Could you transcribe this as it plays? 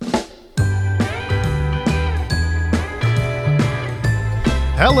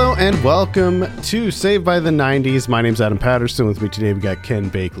Hello and welcome to Saved by the 90s. My name's Adam Patterson. With me today we got Ken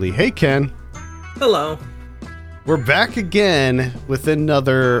Bakley. Hey, Ken. Hello. We're back again with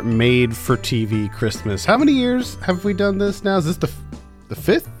another made-for-TV Christmas. How many years have we done this now? Is this the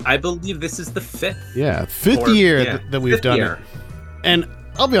fifth? I believe this is the fifth. Yeah, fifth year that we've done it. And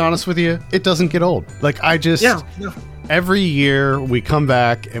I'll be honest with you, it doesn't get old. Every year we come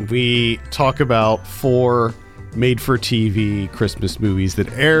back and we talk about 4 made-for-TV Christmas movies that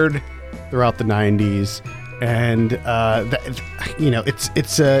aired throughout the 90s, and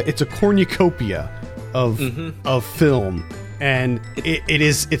it's a cornucopia of film, and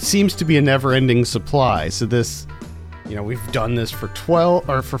it seems to be a never-ending supply. So this, we've done this for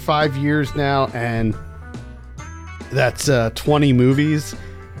 5 years now, and that's 20 movies.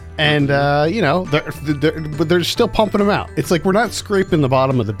 And, they're still pumping them out. It's like we're not scraping the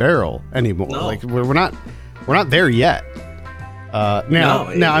bottom of the barrel anymore. No. Like, we're not there yet. I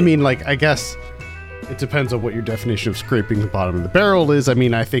guess it depends on what your definition of scraping the bottom of the barrel is. I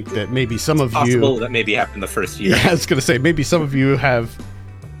mean, I think that maybe some of you... It's possible that maybe happened the first year. Yeah, I was going to say, maybe some of you have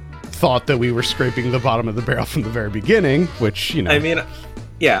thought that we were scraping the bottom of the barrel from the very beginning, which, I mean,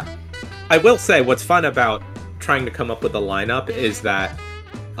 yeah. I will say what's fun about trying to come up with a lineup is that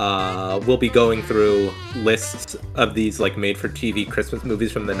we'll be going through lists of these made-for-TV Christmas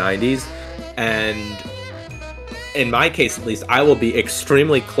movies from the 90s, and in my case at least, I will be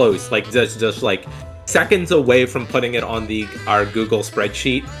extremely close, just seconds away from putting it on our Google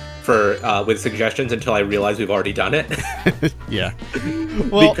spreadsheet for with suggestions until I realize we've already done it. Yeah.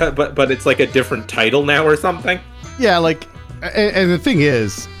 Well, but it's a different title now or something. Yeah, and the thing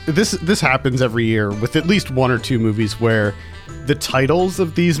is, this happens every year with at least 1 or 2 movies where the titles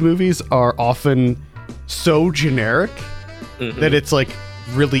of these movies are often so generic that it's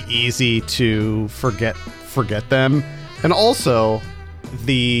really easy to forget them. And also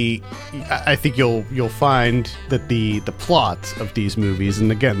I think you'll find that the plot of these movies,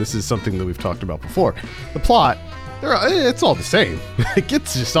 and again, this is something that we've talked about before, the plot, it's all the same.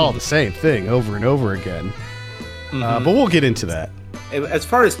 It's just all the same thing over and over again. But we'll get into that. As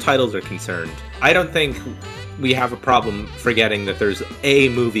far as titles are concerned, I don't think we have a problem forgetting that there's a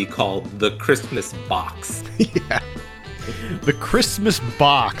movie called The Christmas Box. Yeah. The Christmas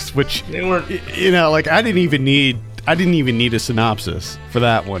Box, which I didn't even need a synopsis for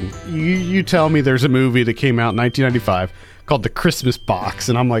that one. You tell me there's a movie that came out in 1995 called The Christmas Box,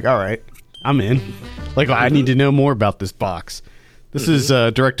 and I'm like, all right, I'm in. I need to know more about this box. This is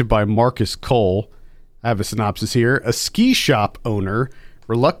directed by Marcus Cole. I have a synopsis here. A ski shop owner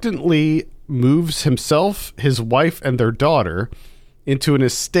reluctantly moves himself, his wife, and their daughter into an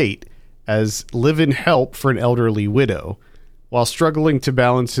estate as live-in help for an elderly widow. While struggling to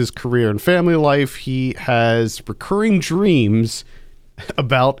balance his career and family life, he has recurring dreams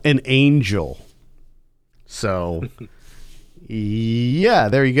about an angel. So, yeah,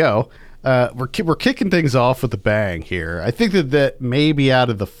 there you go. We're kicking things off with a bang here. I think that maybe out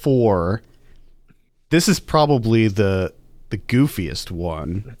of the 4, this is probably the goofiest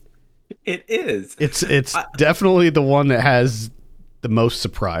one. It is. It's definitely the one that has the most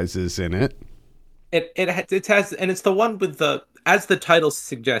surprises in it. It has, and it's the one with as the title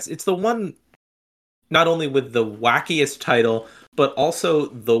suggests, it's the one not only with the wackiest title, but also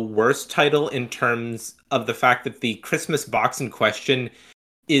the worst title in terms of the fact that the Christmas box in question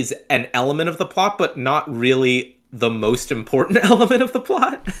is an element of the plot, but not really the most important element of the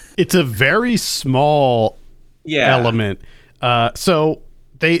plot. It's a very small element. So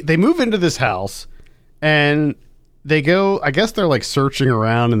they move into this house and they go, I guess they're searching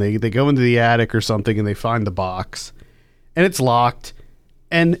around, and they go into the attic or something, and they find the box, and it's locked,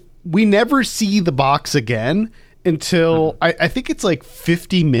 and we never see the box again until I think it's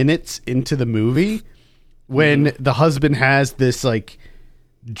 50 minutes into the movie when the husband has this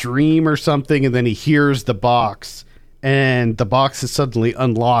dream or something, and then he hears the box, and the box is suddenly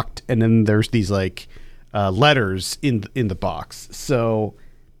unlocked, and then there's these letters in the box. So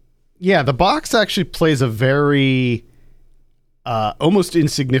yeah, the box actually plays a very almost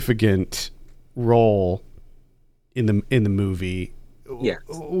insignificant role in the movie. Yeah.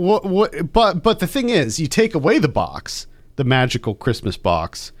 But the thing is, you take away the box, the magical Christmas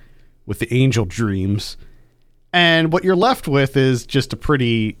box with the angel dreams, and what you're left with is just a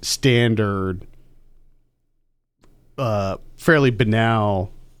pretty standard, fairly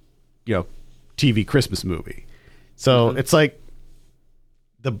banal, TV Christmas movie. So it's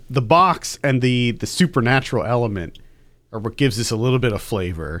the box and the supernatural element are what gives this a little bit of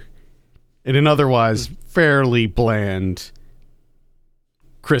flavor in an otherwise fairly bland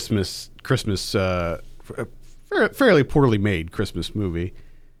Christmas fairly poorly made Christmas movie.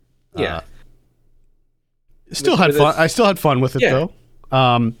 Yeah. Still had fun. I still had fun with it though.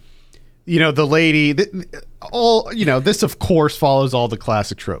 The lady, this of course follows all the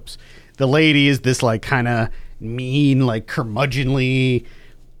classic tropes. The lady is this like kind of mean, like curmudgeonly,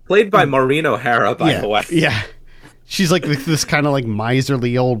 played by Maureen O'Hara, by the way. Yeah, she's like this kind of like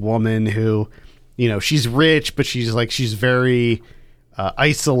miserly old woman who, she's rich, but she's very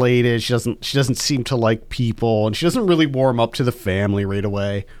isolated. She doesn't seem to like people, and she doesn't really warm up to the family right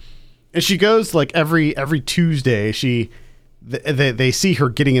away. And she goes like every Tuesday. They see her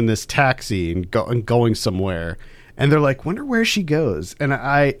getting in this taxi and going somewhere, and they're like, "Wonder where she goes." And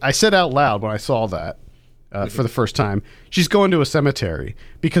I said out loud when I saw that for the first time, she's going to a cemetery,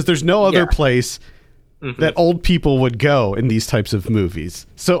 because there's no other place that old people would go in these types of movies.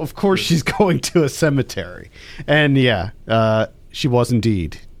 So of course she's going to a cemetery, and she was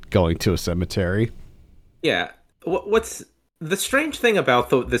indeed going to a cemetery. Yeah, what's the strange thing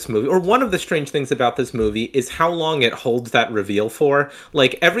about this movie, or one of the strange things about this movie, is how long it holds that reveal for.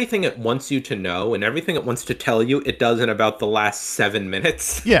 Like, everything it wants you to know and everything it wants to tell you, it does in about the last 7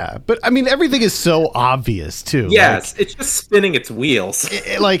 minutes. Yeah, but I mean, everything is so obvious too. Yes, it's just spinning its wheels.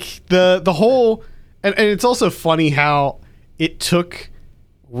 Like the whole, and it's also funny how it took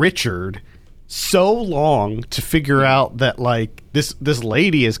Richard so long to figure out that like this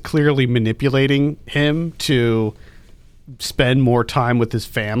lady is clearly manipulating him to spend more time with his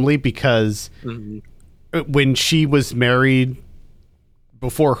family, because when she was married,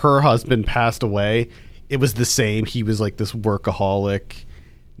 before her husband passed away, it was the same. He was like this workaholic,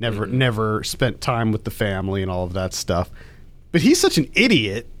 never spent time with the family and all of that stuff. But he's such an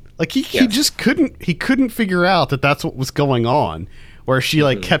idiot. Like he just couldn't figure out that that's what was going on, where she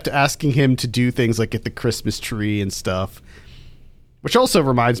like kept asking him to do things like get the Christmas tree and stuff, which also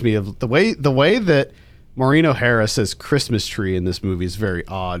reminds me of the way that Maureen O'Hara says Christmas tree in this movie is very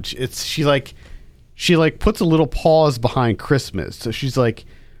odd. She puts a little pause behind Christmas. So she's like,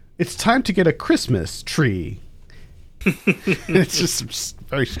 "It's time to get a Christmas tree." It's just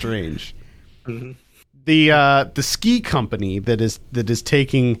very strange. The ski company that is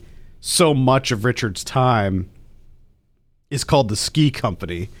taking so much of Richard's time is called the Ski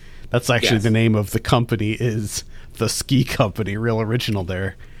Company. That's actually the name of the company, is the Ski Company. Real original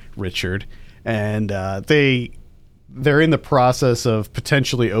there, Richard. And they're in the process of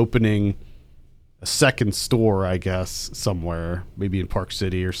potentially opening a second store, I guess, somewhere, maybe in Park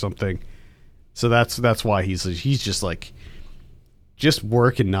City or something. So that's why he's just like just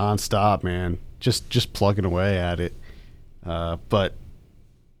working nonstop, man, just plugging away at it. But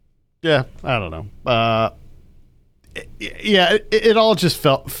yeah, I don't know. It all just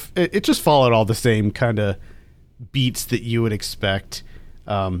it just followed all the same kind of beats that you would expect.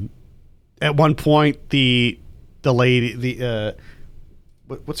 At one point, the lady,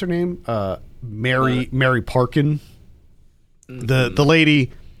 what's her name? Mary Parkin. The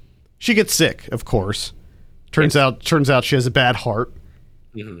lady, she gets sick, of course. Turns out she has a bad heart,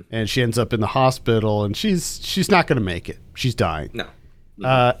 and she ends up in the hospital, and she's not going to make it. She's dying.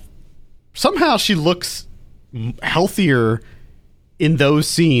 No. Somehow she looks healthier in those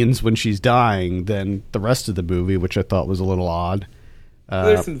scenes when she's dying than the rest of the movie, which I thought was a little odd.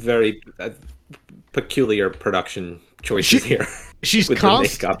 There's some very peculiar production choices here. She's with the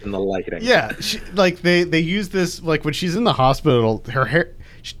makeup and the lighting. Yeah, they use this, like when she's in the hospital, her hair,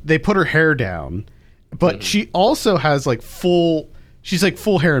 they put her hair down, but she also has she's like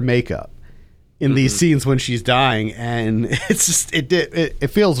full hair and makeup in these scenes when she's dying, and it's just it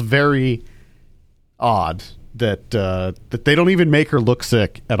feels very odd that they don't even make her look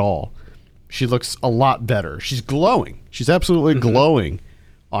sick at all. She looks a lot better. She's glowing. She's absolutely glowing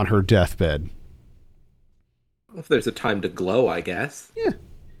on her deathbed. If there's a time to glow, I guess. Yeah.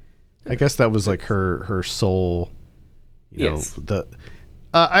 I guess that was like her soul. Yes.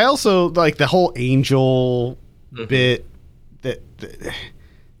 I also like the whole angel bit that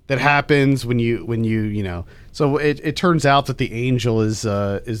happens when you. So it turns out that the angel is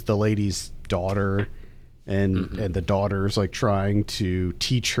the lady's daughter. And the daughter's like trying to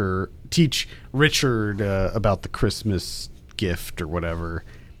teach Richard about the Christmas gift or whatever,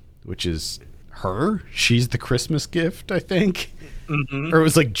 which is her. She's the Christmas gift, I think. Or it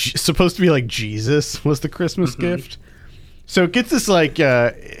was like supposed to be like Jesus was the Christmas gift. So it gets this like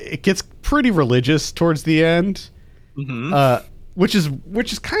it gets pretty religious towards the end, which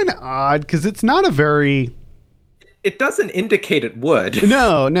is kind of odd because it's not a very. It doesn't indicate it would.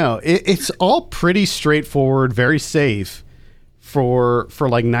 No. It's all pretty straightforward, very safe for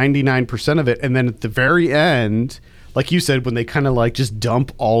like 99% of it. And then at the very end, like you said, when they kind of like just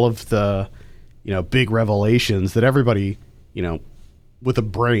dump all of the, big revelations that everybody, with a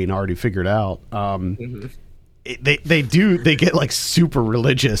brain already figured out. They get like super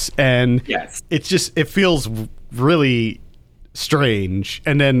religious, and yes, it feels really strange.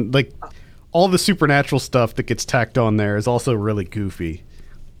 And then like all the supernatural stuff that gets tacked on there is also really goofy.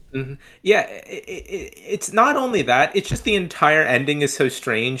 Mm-hmm. Yeah, it's not only that, it's just the entire ending is so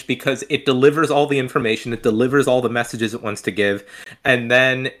strange because it delivers all the information, it delivers all the messages it wants to give, and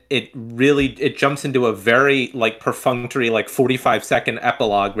then it jumps into a very like perfunctory like 45-second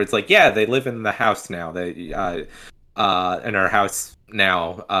epilogue where it's like, yeah, they live in the house now, they in our house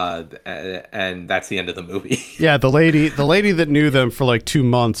now, and that's the end of the movie. Yeah, the lady that knew them for like 2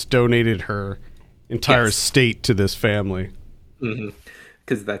 months donated her entire estate to this family. Mm-hmm.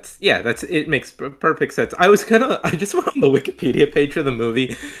 Because it makes perfect sense. I just went on the Wikipedia page for the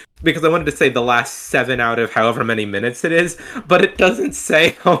movie because I wanted to say the last 7 out of however many minutes it is, but it doesn't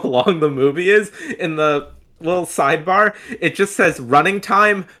say how long the movie is in the little sidebar. It just says running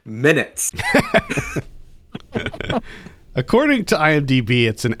time minutes. According to IMDb,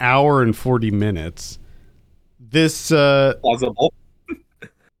 it's an hour and 40 minutes. This plausible.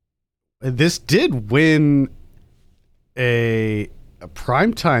 This did win a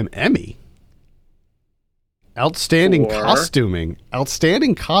Primetime Emmy. Outstanding costuming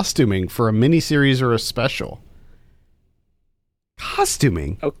for a miniseries or a special.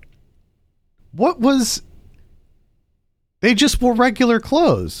 Costuming. Okay. What was? They just wore regular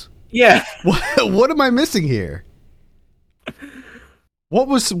clothes. Yeah. What am I missing here? What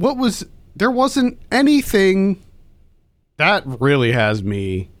was? There wasn't anything. That really has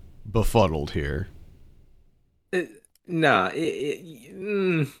me befuddled here. Nah.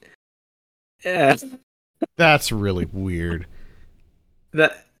 That's really weird.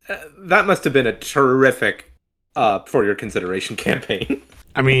 That must have been a terrific for your consideration campaign.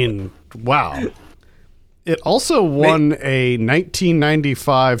 I mean, wow. It also won a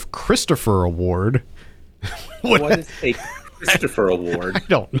 1995 Christopher Award. What is a Christopher Award? I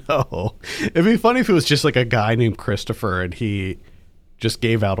don't know. It'd be funny if it was just like a guy named Christopher and he just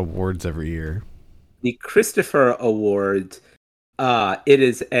gave out awards every year. The Christopher Award, it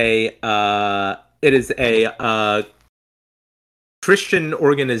is a Christian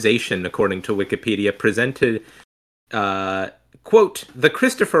organization, according to Wikipedia, presented, quote, the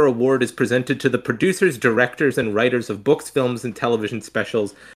Christopher Award is presented to the producers, directors, and writers of books, films, and television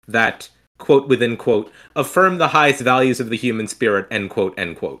specials that, quote, within quote, affirm the highest values of the human spirit, end quote,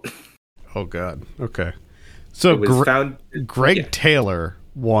 end quote. Oh, God. Okay. So Greg Taylor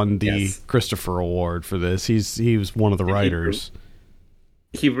won the Christopher Award for this. He was one of the writers.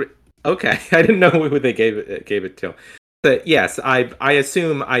 Okay, I didn't know who they gave it to. But yes, I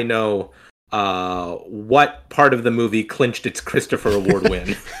assume I know what part of the movie clinched its Christopher Award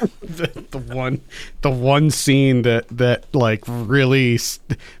win. the one scene that like really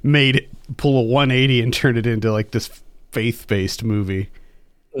made it pull a 180 and turn it into like this faith-based movie.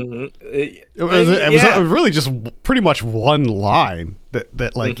 Mm-hmm. It was really just pretty much one line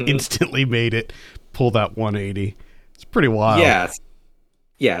that like instantly made it pull that 180. It's pretty wild.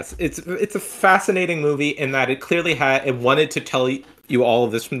 Yes, it's a fascinating movie in that it clearly it wanted to tell you all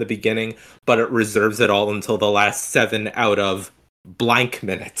of this from the beginning, but it reserves it all until the last 7 out of blank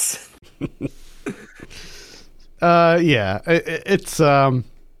minutes. It's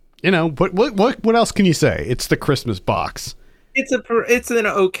what else can you say? It's the Christmas box. It's an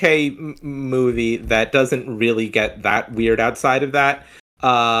okay movie that doesn't really get that weird outside of that.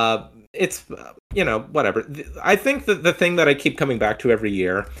 It's whatever. I think that the thing that I keep coming back to every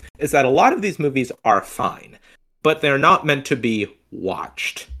year is that a lot of these movies are fine, but they're not meant to be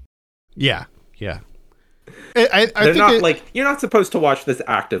watched. Yeah. They're not like, you're not supposed to watch this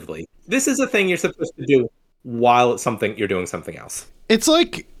actively. This is a thing you're supposed to do while you're doing something else. It's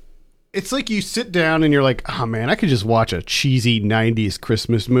like you sit down and you're like, oh man, I could just watch a cheesy 90s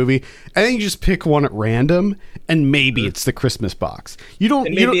Christmas movie, and then you just pick one at random, and maybe it's the Christmas box. You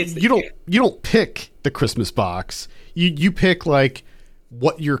don't pick the Christmas box. You pick like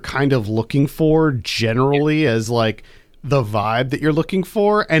what you're kind of looking for generally as like the vibe that you're looking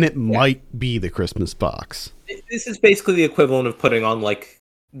for, and it might be the Christmas box. This is basically the equivalent of putting on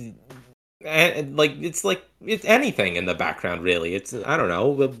it's anything in the background, really. It's, I don't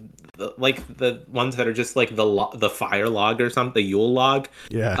know, like the ones that are just like the fire log or something, the Yule log.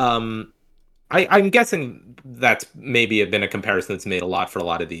 Yeah. I'm guessing that's maybe been a comparison that's made a lot for a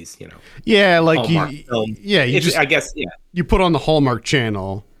lot of these, Yeah, like Hallmark films. I guess you put on the Hallmark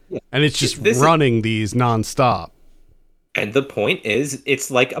Channel, and it's just running these nonstop. And the point is, it's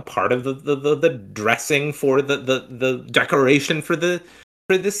like a part of the dressing for the decoration for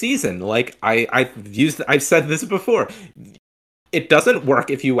the season. Like I've said this before. It doesn't work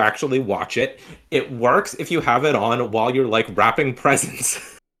if you actually watch it. It works if you have it on while you're like wrapping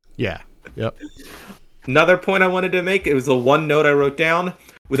presents. Yeah. Yep. Another point I wanted to make, it was the one note I wrote down.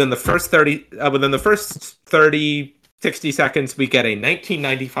 Within the first 30 60 seconds, we get a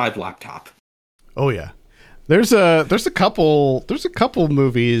 1995 laptop. Oh yeah. There's a couple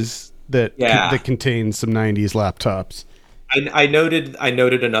movies that contain some 90s laptops. I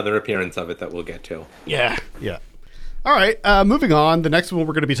noted another appearance of it that we'll get to. Yeah. All right, moving on. The next one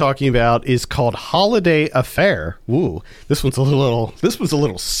we're going to be talking about is called Holiday Affair. Ooh, this one's a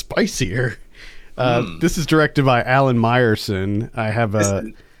little spicier. This is directed by Alan Meyerson. I have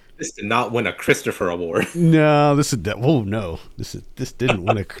This did not win a Christopher Award. No, this didn't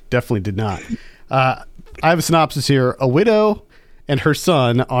win definitely did not. I have a synopsis here. A widow and her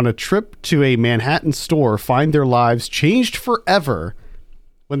son on a trip to a Manhattan store find their lives changed forever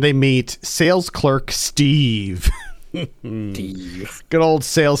when they meet sales clerk Steve. Good old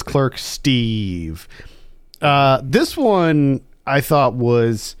sales clerk Steve. This one I thought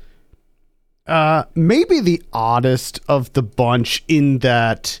was maybe the oddest of the bunch in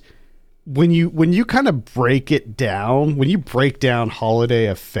that when you kind of break it down, when you break down Holiday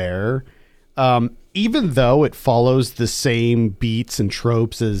Affair, even though it follows the same beats and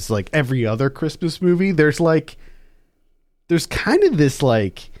tropes as like every other Christmas movie, there's kind of this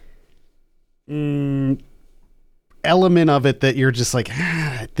like element of it that you're just like,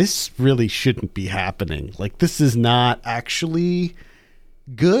 this really shouldn't be happening. Like, this is not actually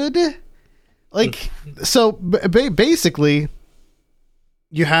good. Like, so basically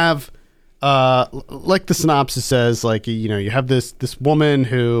you have, like the synopsis says, like, you have this woman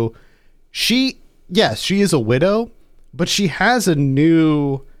who she is a widow, but she has a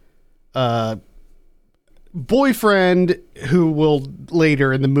new, boyfriend who will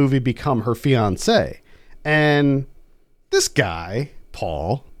later in the movie become her fiance. And this guy,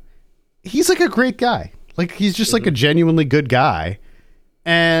 Paul, he's like a great guy. Like, he's just like a genuinely good guy.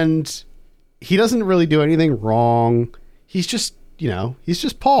 And he doesn't really do anything wrong. He's just, he's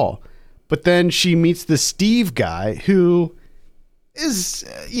just Paul. But then she meets this Steve guy who is,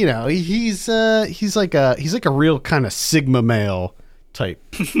 he's like a real kind of Sigma male type.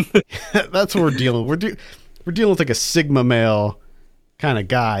 That's what we're dealing with. We're dealing with like a Sigma male kind of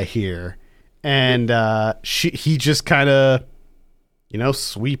guy here. And he just kind of,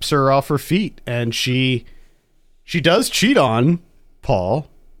 sweeps her off her feet. And she does cheat on Paul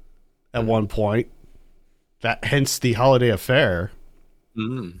at one point. Hence the Holiday Affair.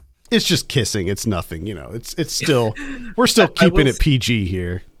 Mm. It's just kissing. It's nothing. It's still, we're still keeping it PG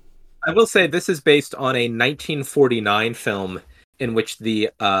here. I will say this is based on a 1949 film in which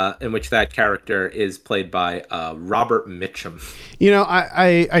that character is played by Robert Mitchum.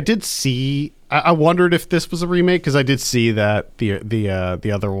 I did see. I wondered if this was a remake because I did see that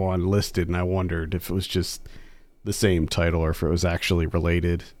the other one listed, and I wondered if it was just the same title or if it was actually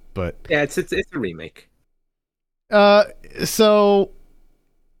related. But yeah, it's a remake. So,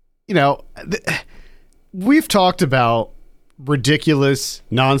 we've talked about ridiculous,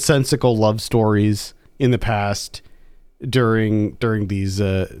 nonsensical love stories in the past during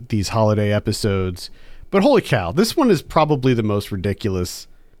these holiday episodes, but holy cow, this one is probably the most ridiculous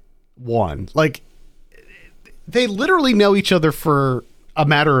one. Like, they literally know each other for a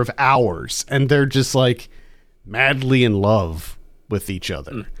matter of hours and they're just like madly in love with each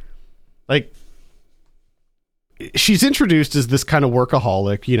other. Like, she's introduced as this kind of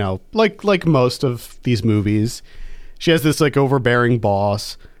workaholic, like most of these movies. She has this like overbearing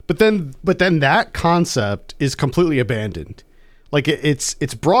boss. But then that concept is completely abandoned. Like, it's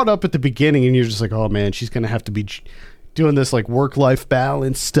brought up at the beginning and you're just like, oh man, she's going to have to be doing this like work-life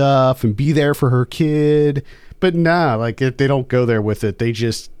balance stuff and be there for her kid. But nah, like they don't go there with it. They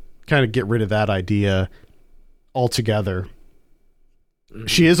just kind of get rid of that idea altogether. Mm-hmm.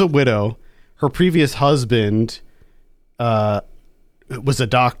 She is a widow. Her previous husband was a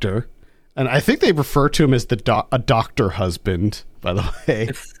doctor. And I think they refer to him as a doctor husband, by the way,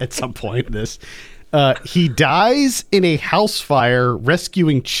 at some point in this. He dies in a house fire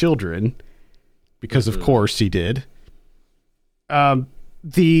rescuing children, because of course he did. The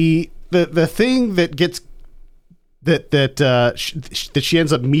thing that gets that she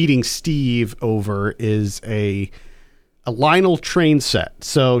ends up meeting Steve over is a Lionel train set.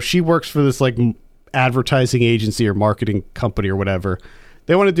 So she works for this like advertising agency or marketing company or whatever.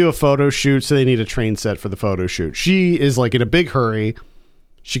 They want to do a photo shoot, so they need a train set for the photo shoot. She is like in a big hurry.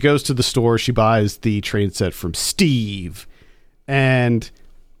 She goes to the store. She buys the train set from Steve. And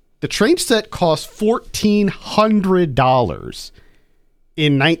the train set cost $1,400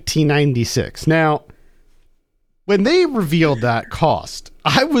 in 1996. Now, when they revealed that cost,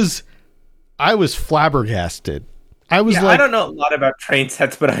 I was flabbergasted. I was I don't know a lot about train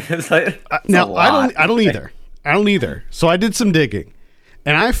sets, but I was like, no, I don't either. I don't either. So I did some digging,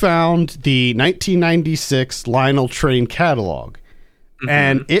 and I found the 1996 Lionel train catalog,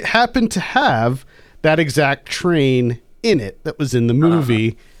 and it happened to have that exact train in it that was in the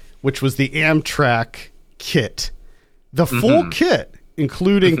movie, which was the Amtrak kit, the full kit,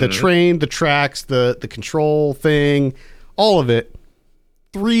 including the train, the tracks, the control thing, all of it,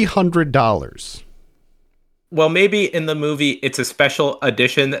 $300. Well, maybe in the movie it's a special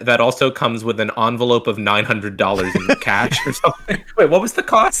edition that also comes with an envelope of $900 in cash or something. Wait, what was the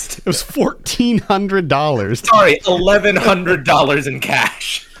cost? It was $1,400. Sorry, $1,100 in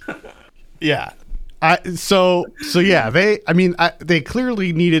cash. Yeah. So yeah, they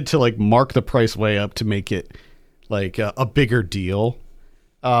clearly needed to like mark the price way up to make it like a bigger deal.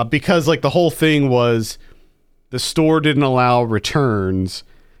 Because like the whole thing was the store didn't allow returns.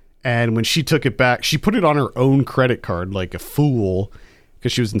 And when she took it back, she put it on her own credit card like a fool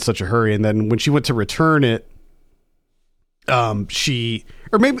because she was in such a hurry. And then when she went to return it, maybe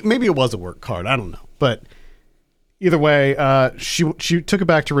it was a work card. I don't know. But either way, she took it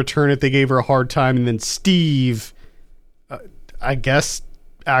back to return it. They gave her a hard time. And then Steve, I guess,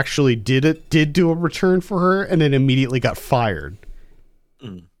 actually did do a return for her and then immediately got fired.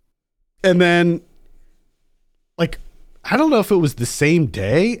 And then, like, I don't know if it was the same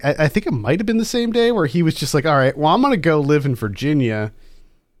day. I think it might have been the same day where he was just like, all right, well, I'm going to go live in Virginia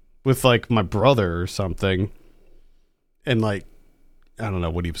with like my brother or something. And like, I don't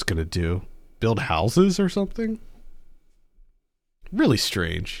know what he was going to do. Build houses or something. Really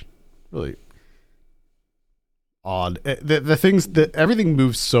strange. Really odd. The things that everything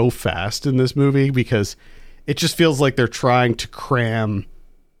moves so fast in this movie because it just feels like they're trying to cram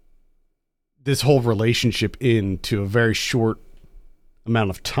this whole relationship into a very short amount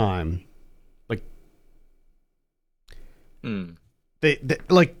of time. Like, they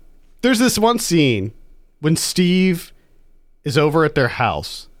like, there's this one scene when Steve is over at their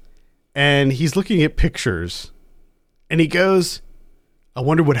house and he's looking at pictures and he goes, I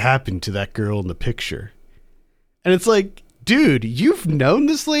wonder what happened to that girl in the picture. And it's like, dude, you've known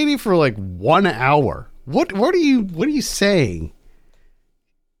this lady for like 1 hour. What are you saying?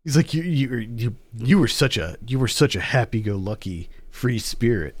 He's like, you were such a happy-go-lucky free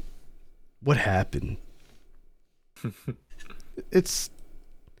spirit. What happened? It's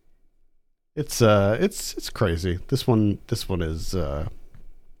crazy. This one is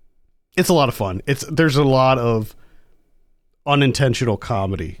it's a lot of fun. There's a lot of unintentional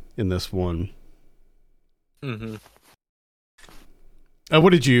comedy in this one.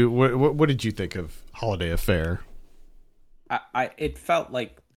 What did you think of Holiday Affair? It felt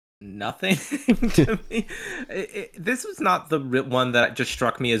like nothing to me. This was not the one that just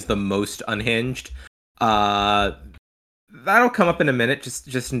struck me as the most unhinged. That'll come up in a minute,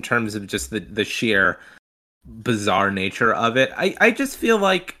 just in terms of just the sheer bizarre nature of it. I just feel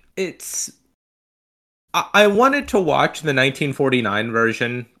like it's. I wanted to watch the 1949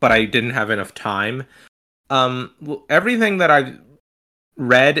 version, but I didn't have enough time. Everything that I've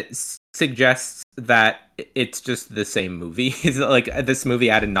read suggests that it's just the same movie. Like, this movie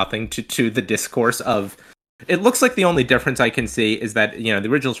added nothing to the discourse of. It looks like the only difference I can see is that, you know, the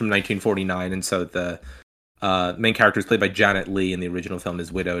original's from 1949, and so the main character is played by Janet Leigh, and the original film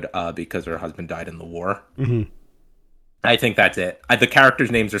is widowed because her husband died in the war. Mm-hmm. I think that's it. The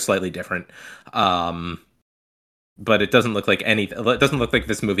characters' names are slightly different, but it doesn't look like anything. It doesn't look like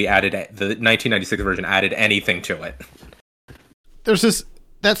this movie added the 1996 version added anything to it. There's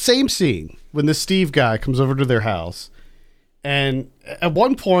that same scene when the Steve guy comes over to their house, and at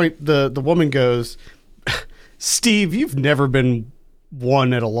one point the woman goes, "Steve, you've never been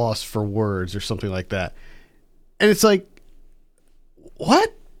one at a loss for words," or something like that. And it's like,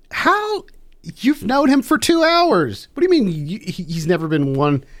 what? How? You've known him for 2 hours. What do you mean he's never been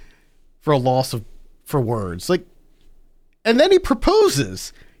one for a loss for words? Like, and then he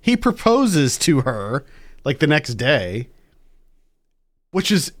proposes. He proposes to her like the next day,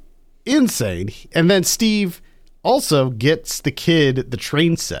 which is insane. And then Steve also gets the kid the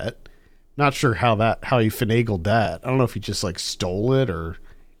train set. Not sure how he finagled that. I don't know if he just like stole it or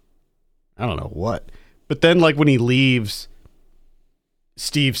I don't know what. But then like when he leaves,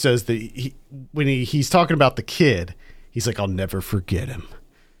 Steve says that when he's talking about the kid, he's like, "I'll never forget him."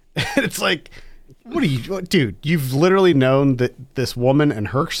 And it's like, dude, you've literally known that this woman and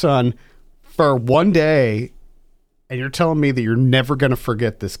her son for one day, and you're telling me that you're never going to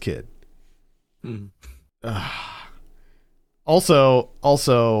forget this kid.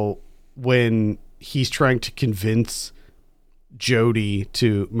 Also, when he's trying to convince Jody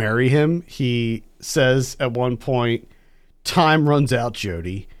to marry him, he says at one point, "Time runs out,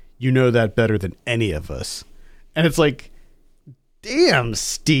 Jody. You know that better than any of us." And it's like, damn,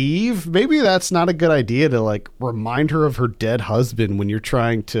 Steve, maybe that's not a good idea to like remind her of her dead husband when you're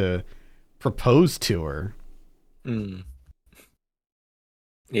trying to propose to her.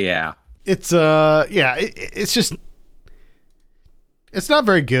 Yeah. It's it's just, it's not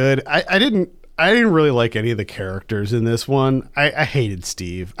very good. I didn't really like any of the characters in this one. I hated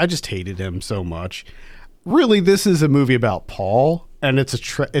Steve. I just hated him so much. Really, this is a movie about Paul, and it's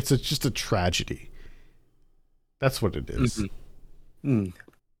just a tragedy. That's what it is. Mm-hmm.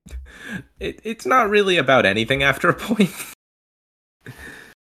 It's not really about anything after a point.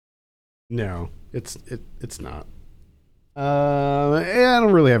 No, it's not. I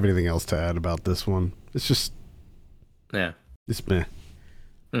don't really have anything else to add about this one. It's just, it's meh.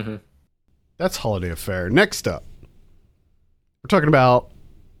 Mm-hmm. That's Holiday Affair. Next up, we're talking about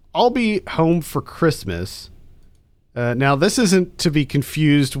I'll Be Home for Christmas. Now, this isn't to be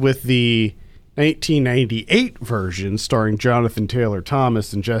confused with the 1998 version starring Jonathan Taylor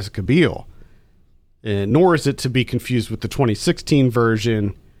Thomas and Jessica Biel, nor is it to be confused with the 2016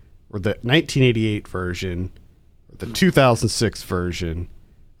 version or the 1988 version or the 2006 version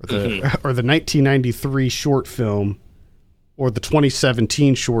or the 1993 short film or the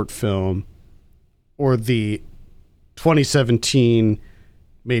 2017 short film or the 2017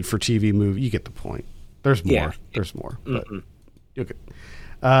 made-for-TV movie. You get the point. There's more. Yeah. There's more. But okay.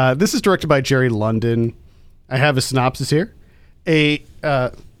 This is directed by Jerry London. I have a synopsis here. A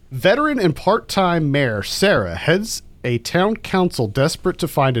veteran and part-time mayor, Sarah, heads a town council desperate to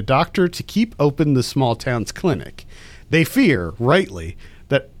find a doctor to keep open the small town's clinic. They fear, rightly,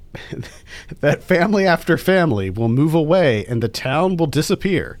 that that family after family will move away and the town will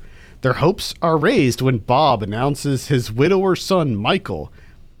disappear. Their hopes are raised when Bob announces his widower son, Michael,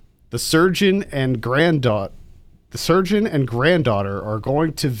 the surgeon and granddaughter are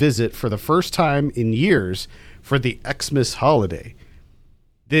going to visit for the first time in years for the Xmas holiday.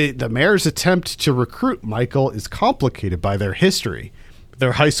 The mayor's attempt to recruit Michael is complicated by their history,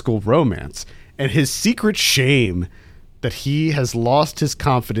 their high school romance, and his secret shame that he has lost his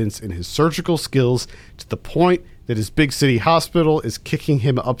confidence in his surgical skills to the point that his big city hospital is kicking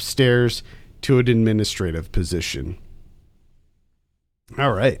him upstairs to an administrative position.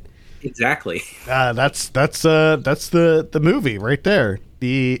 All right. Exactly. That's the movie right there.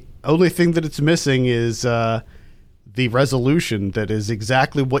 The only thing that it's missing is the resolution that is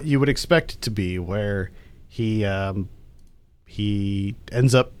exactly what you would expect it to be, where he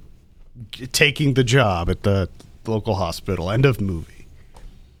ends up taking the job at the local hospital. End of movie.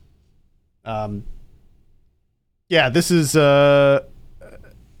 This is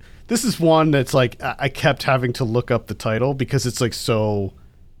one that's like I kept having to look up the title because it's like so.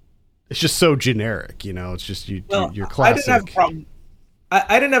 It's just so generic, you know. It's just your classic.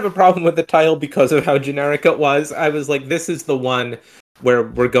 I didn't have a problem with the title because of how generic it was. I was like, this is the one where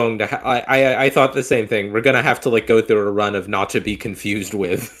we're going to. I thought the same thing. We're gonna have to like go through a run of Not to Be Confused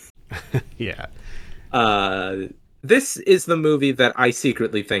With. Yeah. This is the movie that I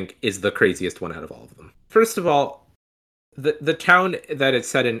secretly think is the craziest one out of all of them. First of all, the town that it's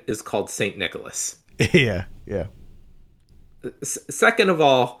set in is called St. Nicholas. Yeah. Second of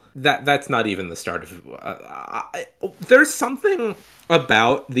all, that's not even the start of. There's something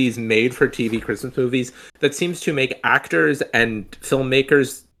about these made-for-TV Christmas movies that seems to make actors and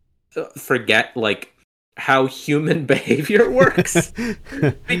filmmakers forget like how human behavior works,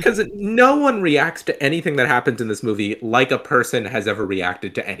 because no one reacts to anything that happens in this movie like a person has ever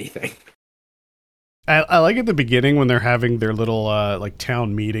reacted to anything. I like at the beginning when they're having their little like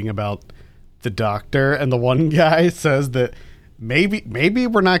town meeting about the doctor, and the one guy says that maybe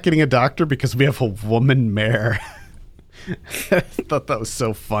we're not getting a doctor because we have a woman mayor. I thought that was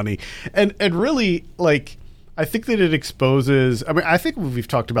so funny. And really, like, I think that it exposes, I mean, I think we've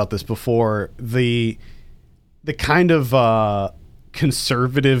talked about this before, the kind of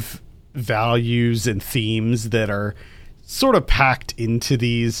conservative values and themes that are sort of packed into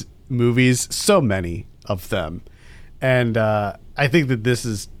these movies, so many of them. And I think that this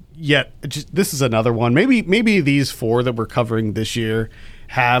is this is another one. Maybe these four that we're covering this year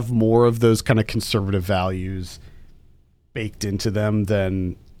have more of those kind of conservative values baked into them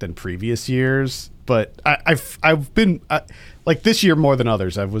than previous years. But I've been like this year more than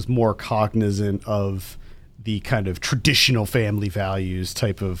others. I was more cognizant of the kind of traditional family values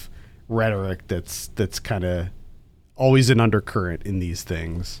type of rhetoric that's kind of always an undercurrent in these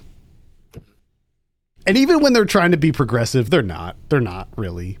things. And even when they're trying to be progressive, they're not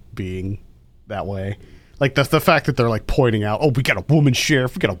really being that way. Like the fact that they're like pointing out, oh, we got a woman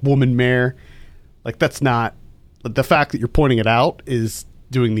sheriff, we got a woman mayor. Like that's not the fact that you're pointing it out is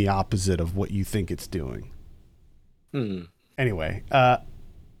doing the opposite of what you think it's doing. Anyway,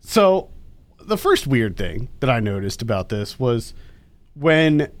 so the first weird thing that I noticed about this was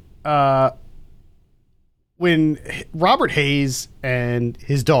when Robert Hayes and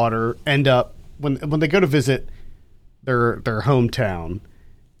his daughter end up when they go to visit their hometown,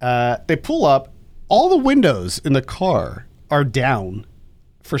 they pull up, all the windows in the car are down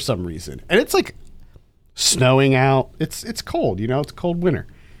for some reason, and it's like snowing out. It's cold, it's a cold winter.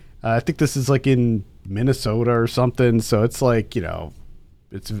 I think this is like in Minnesota or something, so it's like,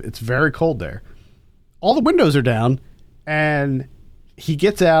 it's very cold there. All the windows are down, and he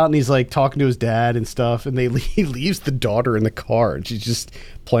gets out and he's like talking to his dad and stuff, and he leaves the daughter in the car, and she's just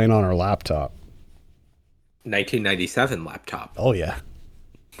playing on her laptop. 1997 laptop. Oh yeah.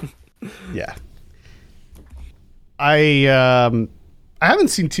 Yeah. I haven't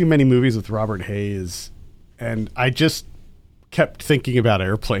seen too many movies with Robert Hayes, and I just kept thinking about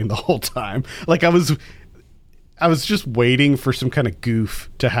Airplane the whole time. Like I was just waiting for some kind of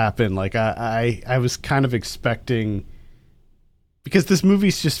goof to happen. Like I was kind of expecting, because this movie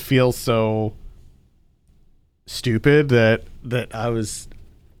just feels so stupid that I was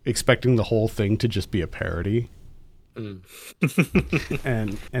expecting the whole thing to just be a parody.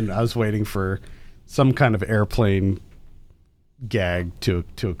 and I was waiting for some kind of Airplane gag to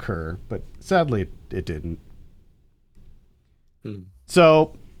occur, but sadly it didn't.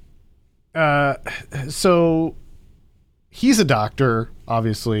 So he's a doctor,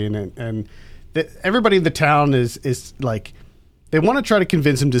 obviously, and everybody in the town is like, they want to try to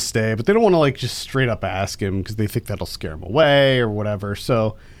convince him to stay, but they don't want to like just straight up ask him because they think that'll scare him away or whatever.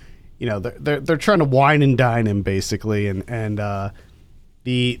 So, they're trying to wine and dine him basically, and the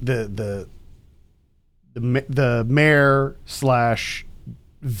mayor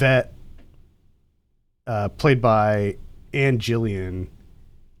 / vet, played by Anne Gillian,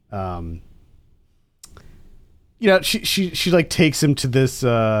 she like takes him to this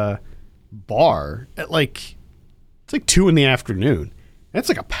bar at like, it's like 2 p.m. and it's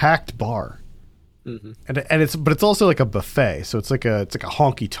like a packed bar. And it's also like a buffet, so it's like a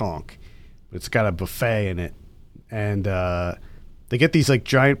honky tonk, but it's got a buffet in it, and they get these like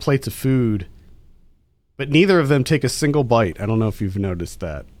giant plates of food, but neither of them take a single bite. I don't know if you've noticed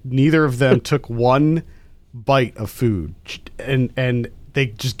that. Neither of them took one bite of food, and they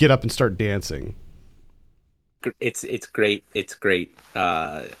just get up and start dancing. It's great. It's great.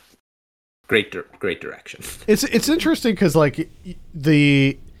 Great direction. It's interesting because like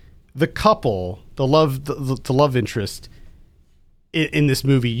the couple, the love interest in this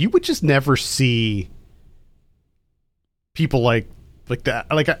movie, you would just never see people like that.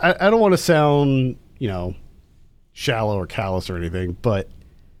 Like I don't want to sound shallow or callous or anything, but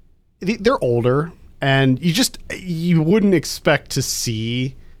they're older, and you wouldn't expect to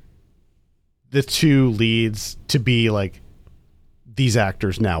see the two leads to be like these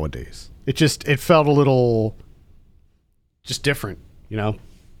actors nowadays. It felt a little just different,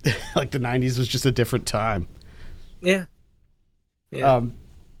 like the 90s was just a different time. Yeah.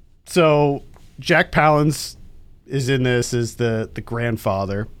 So Jack Palance is in this as the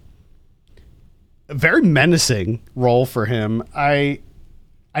grandfather. A very menacing role for him. I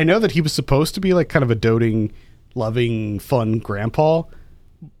know that he was supposed to be like kind of a doting, loving, fun grandpa,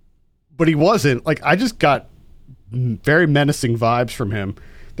 but he wasn't. Like I just got very menacing vibes from him.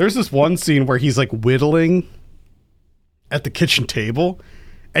 There's this one scene where he's like whittling at the kitchen table,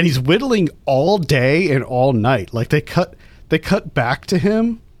 and he's whittling all day and all night. Like they cut back to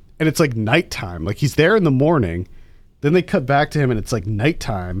him, and it's like nighttime. Like he's there in the morning, then they cut back to him and it's like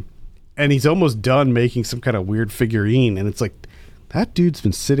nighttime, and he's almost done making some kind of weird figurine, and it's like, that dude's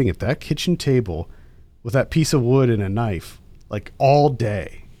been sitting at that kitchen table with that piece of wood and a knife like all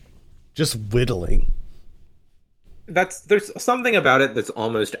day, just whittling. There's something about it that's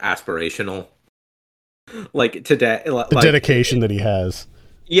almost aspirational. Like today, the dedication that he has.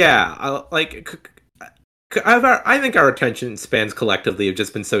 Yeah, I think our attention spans collectively have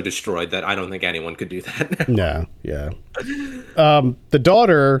just been so destroyed that I don't think anyone could do that now. Yeah. The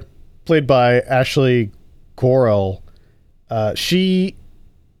daughter, played by Ashley Gorel, she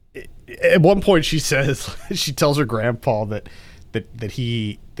at one point she says she tells her grandpa that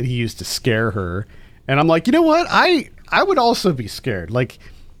he used to scare her. And I'm like, you know what? I would also be scared. Like,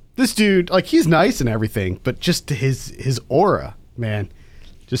 this dude, like, he's nice and everything, but just his aura, man,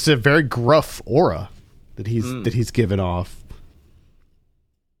 just a very gruff aura that he's given off.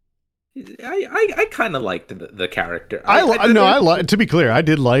 I kind of liked the character. To be clear, I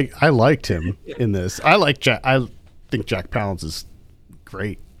liked him in this. I think Jack Palance is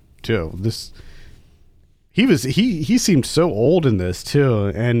great too. He seemed so old in this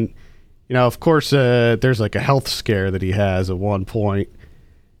too, and of course, there's like a health scare that he has at one point,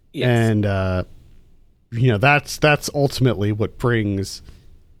 yes. And that's ultimately what brings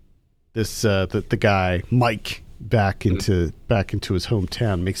this the guy Mike back into his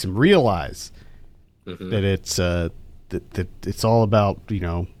hometown, makes him realize that it's that it's all about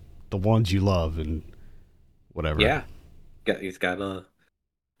the ones you love and whatever. Yeah, he's gotta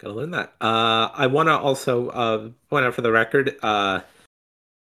learn that. I want to also point out for the record,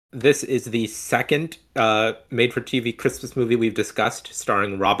 this is the second made-for-TV Christmas movie we've discussed,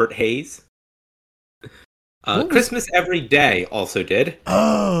 starring Robert Hayes. Christmas Every Day also did.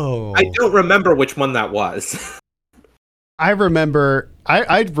 Oh, I don't remember which one that was. I remember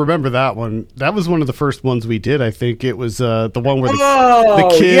that one. That was one of the first ones we did. I think it was the one where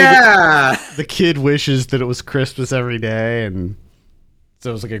the kid wishes that it was Christmas every day, and so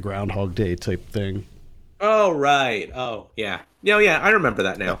it was like a Groundhog Day type thing. Oh right. Oh yeah. Yeah. I remember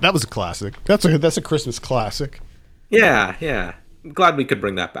that now. That was a classic. That's a Christmas classic. Yeah. I'm glad we could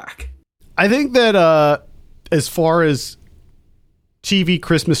bring that back. I think that as far as TV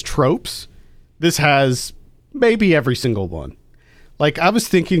Christmas tropes, this has maybe every single one. Like, I was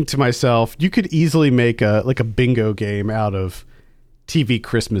thinking to myself, you could easily make a bingo game out of TV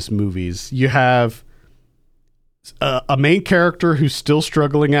Christmas movies. You have a main character who's still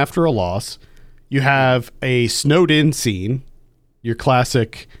struggling after a loss. You have a snowed in scene, your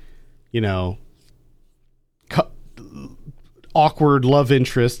classic, awkward love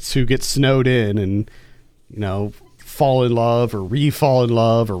interests who get snowed in and, fall in love or re-fall in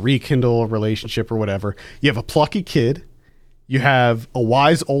love or rekindle a relationship or whatever. You have a plucky kid. You have a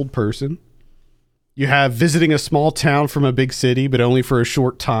wise old person. You have visiting a small town from a big city, but only for a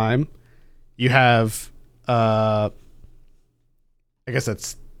short time. You have, I guess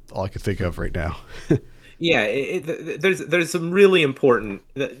that's all I can think of right now. Yeah, there's some really important.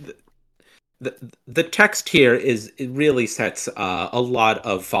 The text here it really sets a lot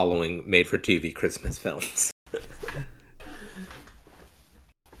of following made-for-TV Christmas films.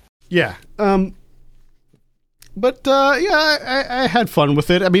 Yeah. But I had fun with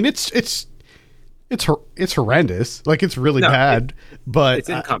it. I mean, it's horrendous. Like, it's really bad, but it's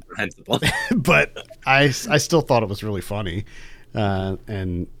incomprehensible. But I still thought it was really funny,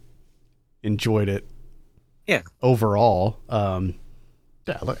 and enjoyed it. Yeah. Overall, I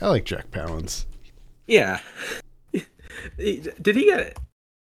like Jack Palance. Yeah. Did he get it?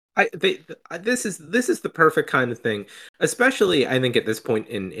 This is the perfect kind of thing, especially I think at this point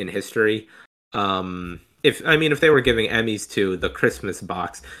in history. If they were giving Emmys to the Christmas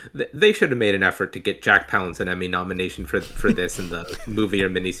Box, they should have made an effort to get Jack Palance an Emmy nomination for this in the movie or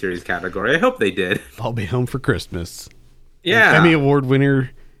miniseries category. I hope they did. I'll Be Home for Christmas. Yeah, Emmy Award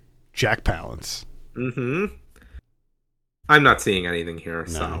winner Jack Palance. Mm-hmm. I'm not seeing anything here,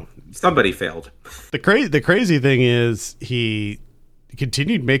 so somebody failed. The crazy thing is he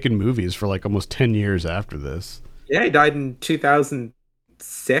continued making movies for like almost 10 years after this. Yeah, he died in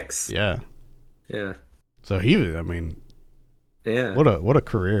 2006. Yeah. So yeah. What a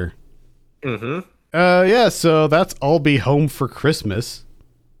career. Mm-hmm. So that's I'll Be Home for Christmas.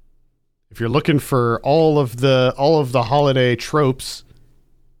 If you're looking for all of the holiday tropes,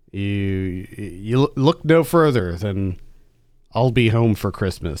 you look no further than I'll Be Home for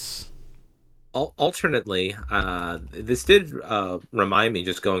Christmas. Alternately, this did remind me,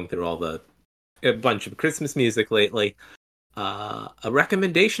 just going through a bunch of Christmas music lately, a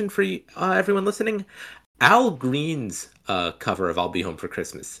recommendation for everyone listening: Al Green's cover of I'll Be Home for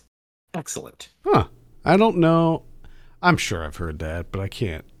Christmas. Excellent. Huh. I don't know. I'm sure I've heard that, but I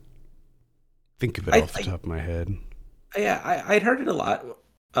can't think of it off the top of my head. Yeah, I'd heard it a lot.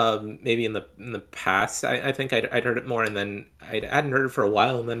 Maybe in the past, I think I'd heard it more, and then I hadn't heard it for a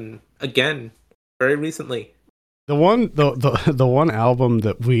while, and then again, very recently. The one album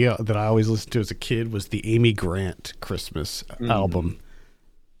that I always listened to as a kid was the Amy Grant Christmas album.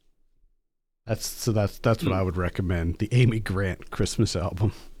 That's what I would recommend. The Amy Grant Christmas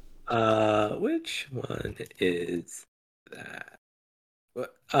album. Which one is that?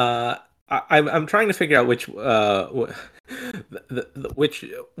 I'm trying to figure out which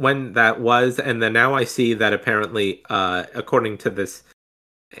when that was, and then now I see that apparently, according to this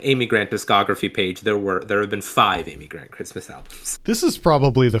Amy Grant discography page, there have been 5 Amy Grant Christmas albums. This is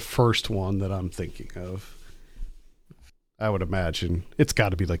probably the first one that I'm thinking of. I would imagine it's got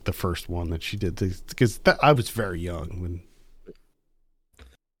to be like the first one that she did, because I was very young when.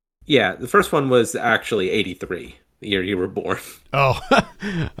 Yeah, the first one was actually 83, the year you were born. Oh,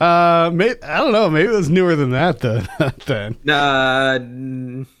 maybe, I don't know. Maybe it was newer than that then.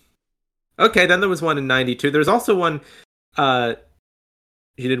 Okay, then there was one in 92. There's also one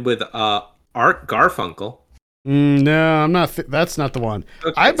he did with Art Garfunkel. No, I'm not. That's not the one.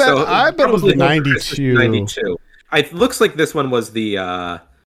 Okay, I bet it was 92. 92. It looks like this one was the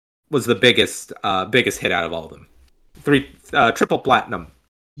biggest hit out of all of them. Triple platinum.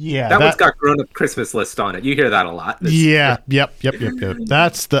 Yeah, that one's got Grown Up Christmas List on it. You hear that a lot. Yep.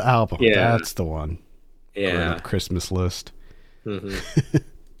 That's the album. Yeah. That's the one. Yeah, Grown Up Christmas List. Mm-hmm.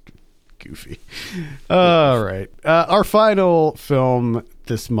 Goofy. All right. Our final film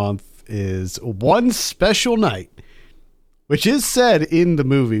this month is One Special Night, which is said in the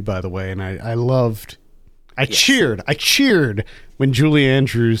movie, by the way, and I cheered when Julie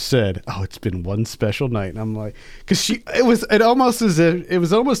Andrews said, "Oh, it's been one special night," and I'm like, because it was almost as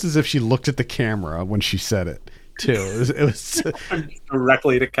if she looked at the camera when she said it too. It was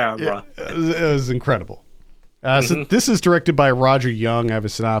directly to camera. It was incredible. So this is directed by Roger Young. I have a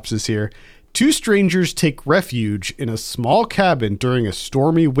synopsis here. Two strangers take refuge in a small cabin during a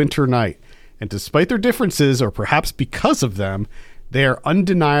stormy winter night, and despite their differences, or perhaps because of them, they are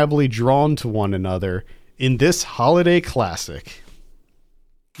undeniably drawn to one another in this holiday classic.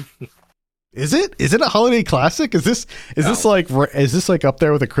 Is it a holiday classic? Is this like up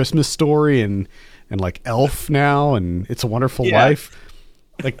there with A Christmas Story and like Elf now and It's a Wonderful Life?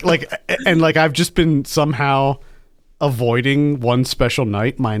 Like I've just been somehow avoiding One Special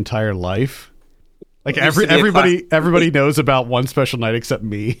Night my entire life. Like everybody knows about One Special Night except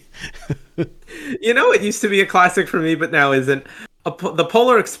me. It used to be a classic for me, but now isn't. The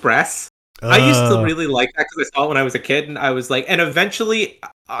Polar Express. I used to really like that because I saw it when I was a kid, and I was like, and eventually,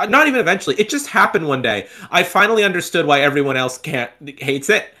 not even eventually, it just happened one day. I finally understood why everyone else hates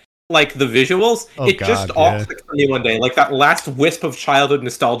it. Like the visuals, just all clicked for me one day. Like that last wisp of childhood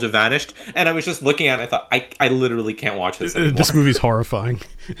nostalgia vanished, and I was just looking at it. And I thought, I literally can't watch this anymore. This movie's horrifying.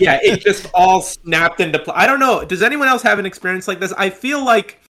 Yeah, it just all snapped into play. I don't know. Does anyone else have an experience like this? I feel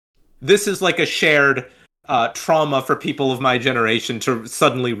like this is like a shared trauma for people of my generation to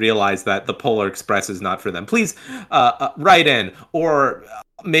suddenly realize that the Polar Express is not for them. Please write in, or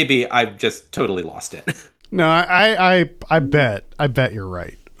maybe I've just totally lost it. No, I bet you're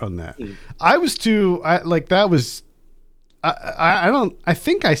right on that. I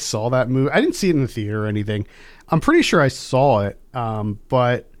think I saw that movie. I didn't see it in the theater or anything. I'm pretty sure I saw it,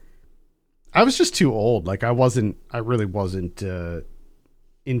 but I was just too old. Like I really wasn't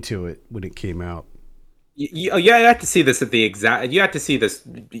into it when it came out. You had to see this you had to see this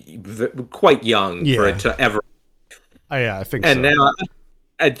quite young for it to ever. Oh, yeah, I think and so. Now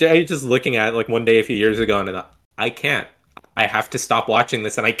I just looking at it like one day a few years ago, and I thought, I can't. I have to stop watching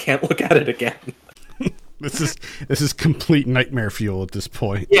this, and I can't look at it again. This is complete nightmare fuel at this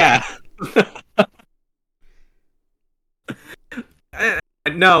point. Yeah.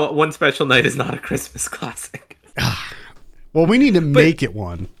 No, One Special Night is not a Christmas classic. Well, we need to make it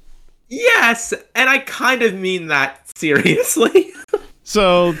one. Yes, and I kind of mean that seriously.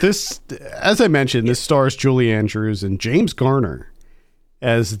 So this, as I mentioned, this stars Julie Andrews and James Garner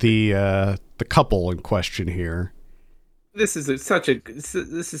as the couple in question here. This is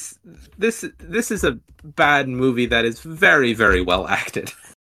a bad movie that is very, very well acted.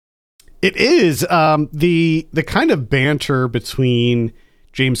 It is. The kind of banter between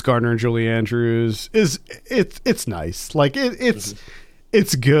James Garner and Julie Andrews it's nice. Like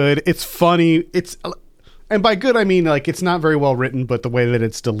it's good. It's funny. And by good I mean like it's not very well written, but the way that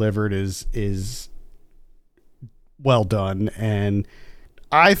it's delivered is well done. And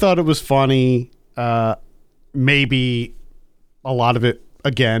I thought it was funny. Maybe a lot of it,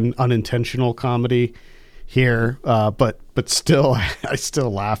 again, unintentional comedy here, but still, I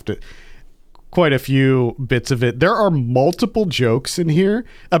still laughed at quite a few bits of it. There are multiple jokes in here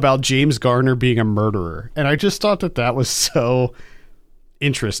about James Garner being a murderer, and I just thought that was so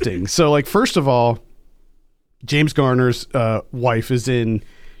interesting. So, like, first of all, James Garner's wife is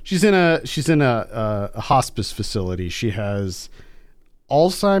she's in a hospice facility. She has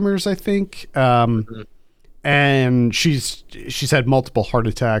Alzheimer's, I think. And she's had multiple heart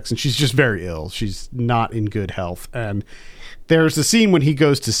attacks, and she's just very ill. She's not in good health. And there's a scene when he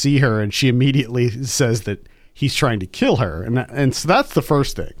goes to see her, and she immediately says that he's trying to kill her. And so that's the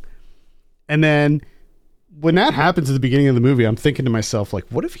first thing. And then when that happens at the beginning of the movie, I'm thinking to myself, like,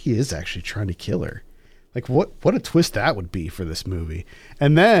 what if he is actually trying to kill her? Like, what a twist that would be for this movie.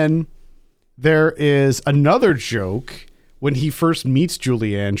 And then there is another joke when he first meets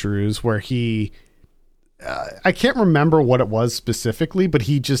Julie Andrews where I can't remember what it was specifically, but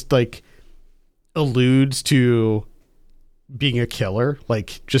he just like alludes to being a killer,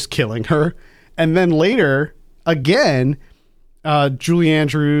 like just killing her. And then later, again, Julie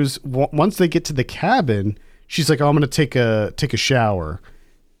Andrews, once they get to the cabin, she's like, "Oh, I'm going to take a shower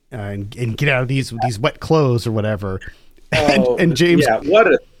and get out of these wet clothes or whatever." And James, yeah, what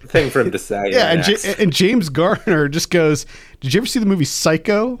a thing for him to say. Yeah, and James Garner just goes, "Did you ever see the movie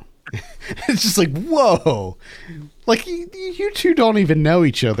Psycho?" It's just like, whoa, like you two don't even know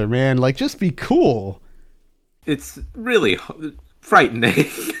each other, man. Like, just be cool. It's really frightening.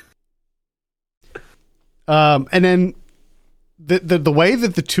 And then the way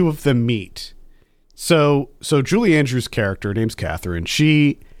that the two of them meet. So Julie Andrews' character, her name's Catherine.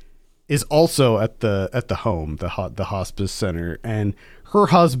 She is also at the home, the hospice center, and her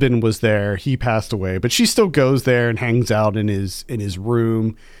husband was there. He passed away, but she still goes there and hangs out in his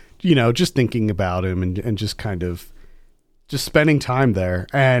room, you know, just thinking about him and just kind of just spending time there.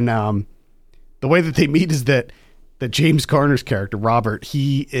 And the way that they meet is that James Garner's character, Robert,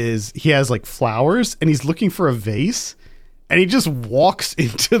 he has like flowers and he's looking for a vase and he just walks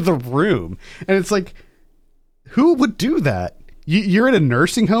into the room. And it's like, who would do that? You're in a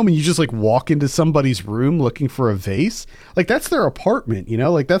nursing home and you just like walk into somebody's room looking for a vase. Like, that's their apartment, you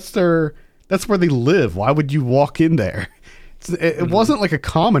know, like that's where they live. Why would you walk in there? It wasn't like a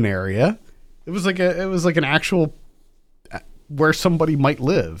common area. It was like an actual where somebody might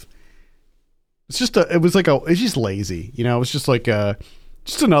live. It's just lazy, you know. It was just like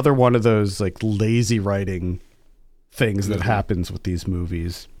just another one of those like lazy writing things that happens with these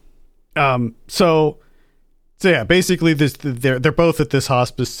movies. So yeah, basically they're both at this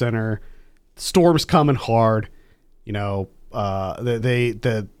hospice center. Storm's coming hard, you know.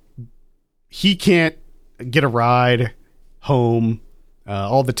 He can't get a ride home.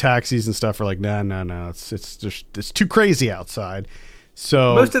 All the taxis and stuff are like, no, it's too crazy outside.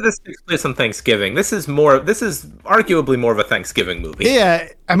 So most of this takes place on Thanksgiving. This is arguably more of a Thanksgiving movie. Yeah,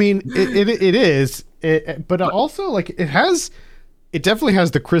 I mean it is, but also like it definitely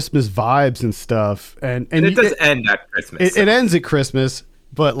has the Christmas vibes and stuff, and it does end at Christmas. It ends at Christmas,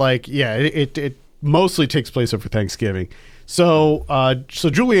 but like yeah, it mostly takes place over Thanksgiving. So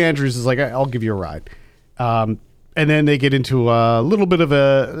Julie Andrews is like, I'll give you a ride. And then they get into a little bit of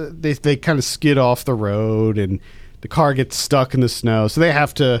they kind of skid off the road and the car gets stuck in the snow. So they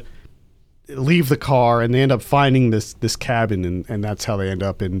have to leave the car and they end up finding this cabin and that's how they end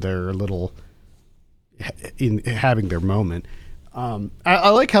up in their having their moment. I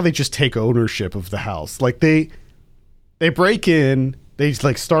like how they just take ownership of the house. Like they break in, they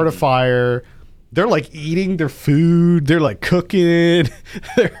like start a fire. They're like eating their food. They're like cooking.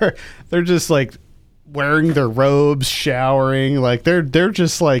 They're just like wearing their robes, showering, like they're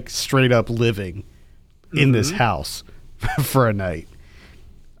just like straight up living in this house for a night,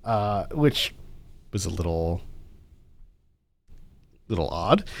 which was a little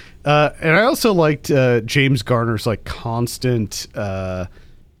odd. And I also liked James Garner's like constant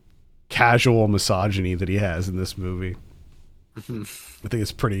casual misogyny that he has in this movie. I think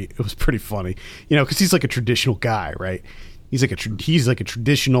it was pretty funny, you know, because he's like a traditional guy, right? He's like a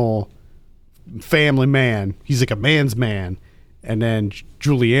traditional family man. He's like a man's man. And then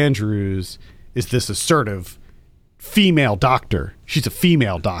Julie Andrews is this assertive female doctor. She's a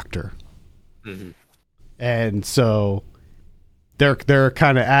female doctor. Mm-hmm. And so they're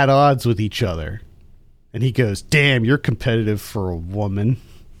kind of at odds with each other. And he goes, "Damn, you're competitive for a woman."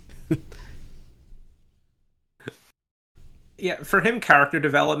 Yeah, for him, character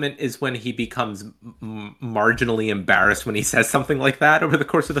development is when he becomes marginally embarrassed when he says something like that over the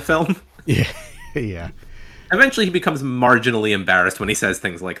course of the film. Yeah, yeah. Eventually, he becomes marginally embarrassed when he says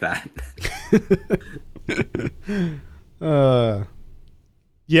things like that.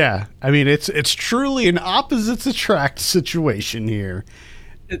 Yeah, I mean, it's truly an opposites attract situation here.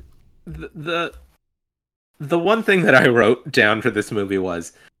 The one thing that I wrote down for this movie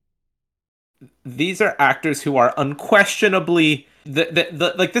was, these are actors who are unquestionably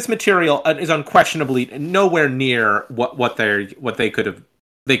like this material is unquestionably nowhere near what they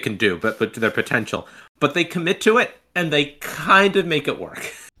can do, but to their potential. But they commit to it and they kind of make it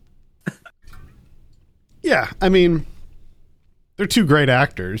work. Yeah, I mean, they're two great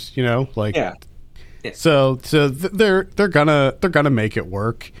actors, you know, like yeah. So they're gonna make it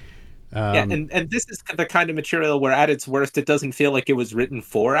work. Yeah, and this is the kind of material where at its worst it doesn't feel like it was written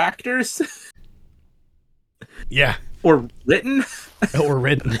for actors. Yeah. Or written.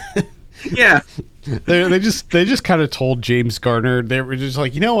 Yeah. They just kind of told James Garner, they were just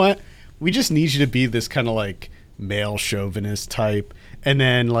like, you know what? We just need you to be this kind of like male chauvinist type, and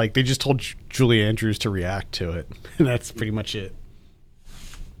then like they just told Julie Andrews to react to it, and that's pretty much it.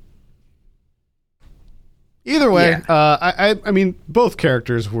 Either way, I mean, both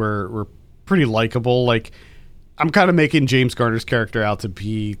characters were pretty likable. Like, I'm kind of making James Garner's character out to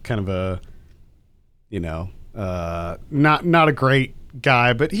be kind of a, not a great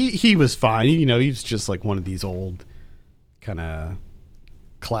guy, but he was fine. He's just like one of these old kind of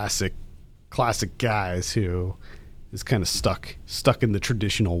classic guys who is kind of stuck in the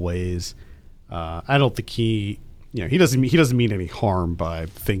traditional ways. I don't think he doesn't mean any harm by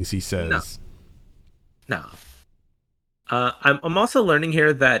things he says. No. I'm also learning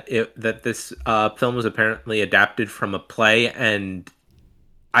here that this film was apparently adapted from a play, and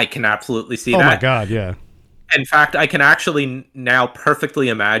I can absolutely see that. Oh my God, yeah. In fact, I can actually now perfectly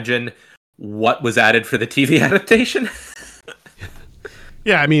imagine what was added for the TV adaptation.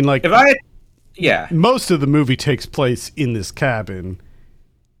 Yeah, I mean, like, most of the movie takes place in this cabin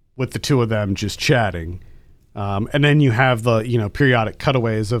with the two of them just chatting. And then you have the, periodic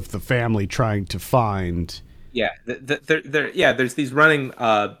cutaways of the family trying to find. Yeah, there's these running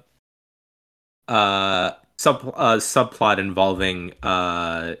subplot involving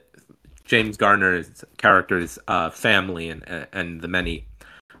James Garner's character's family and the many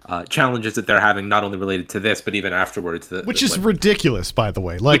challenges that they're having, not only related to this, but even afterwards. Which is ridiculous, by the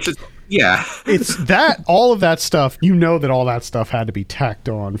way. Like, it's that all of that stuff. That all that stuff had to be tacked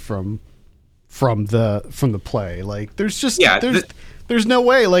on from the play. Like, there's just there's no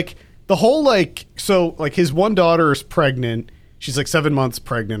way. Like, the whole his one daughter is pregnant. She's like 7 months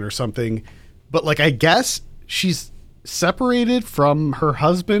pregnant or something. But like, I guess she's separated from her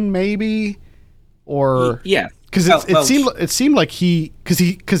husband, maybe, or because it seemed like he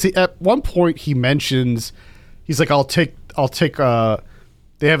at one point he mentions, he's like, I'll take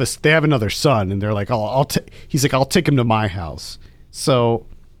they have another son, and they're like, he's like, I'll take him to my house. So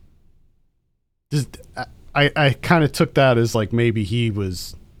I kind of took that as like maybe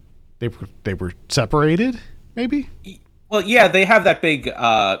they were separated, maybe. Well, yeah, they have that big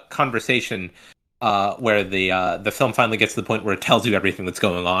conversation where the film finally gets to the point where it tells you everything that's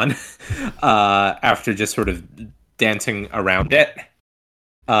going on after just sort of dancing around it.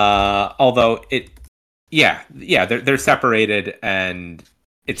 Although they're separated, and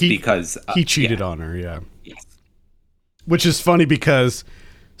it's because he cheated on her. Yeah. Yes. Which is funny because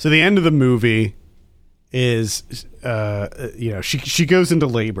the end of the movie is she goes into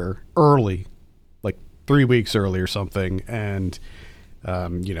labor early, like 3 weeks early or something, and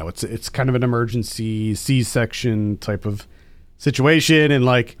it's kind of an emergency C-section type of situation, and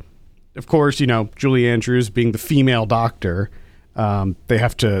like, of course, Julie Andrews being the female doctor, they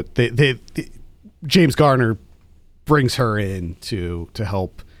have to James Garner brings her in to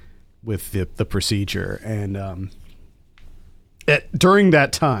help with the procedure, and during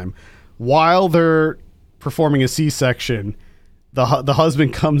that time, while they're performing a C-section, the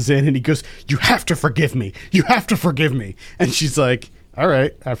husband comes in and he goes, "You have to forgive me. You have to forgive me." And she's like, "All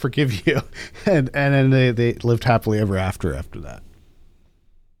right, I forgive you." And then they lived happily ever after that.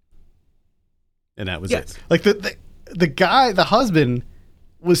 And that was it. Like the guy, the husband,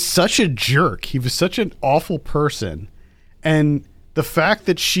 was such a jerk. He was such an awful person. And the fact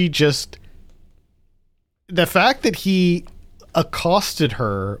that he accosted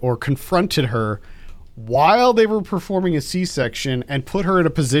her or confronted her while they were performing a C-section and put her in a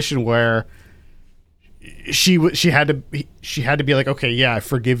position where she had to be like, "Okay, yeah, I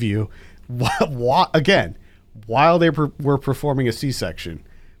forgive you." Again, while they were performing a C-section,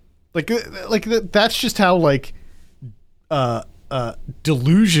 like that's just how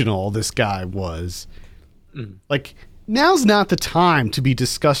delusional this guy was. Like, now's not the time to be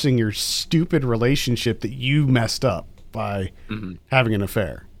discussing your stupid relationship that you messed up by having an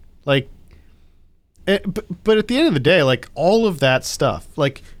affair. Like, but at the end of the day, like, all of that stuff,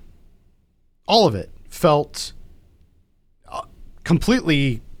 like, all of it felt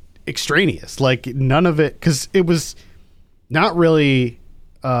completely extraneous. Like, none of it, because it was not really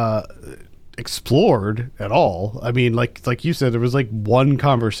explored at all. I mean, like you said, there was like one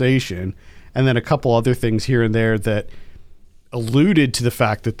conversation and then a couple other things here and there that alluded to the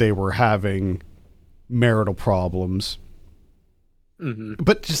fact that they were having marital problems.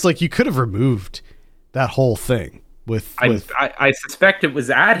 But just like, you could have removed that whole thing with I suspect it was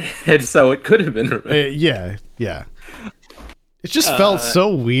added, so it could have been removed. Yeah. It just felt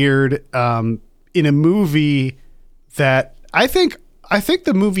so weird in a movie that I think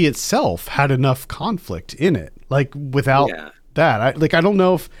the movie itself had enough conflict in it. Like, without that, I don't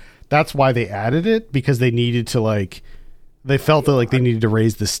know if that's why they added it, because they needed to like they felt that like they needed to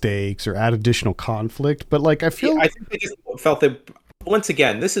raise the stakes or add additional conflict. But like, I think they just felt that, once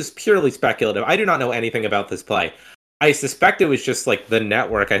again, this is purely speculative. I do not know anything about this play. I suspect it was just like the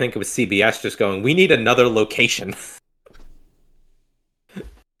network. I think it was CBS just going, we need another location.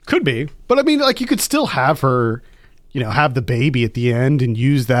 Could be. But I mean, like, you could still have her, have the baby at the end and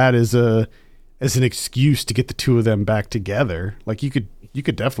use that as an excuse to get the two of them back together. Like, you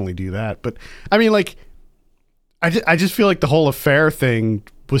could definitely do that. But I mean, like, I just feel like the whole affair thing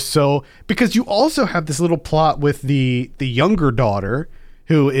was so, because you also have this little plot with the younger daughter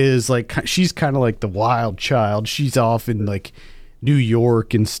who is like, she's kind of like the wild child. She's off in like New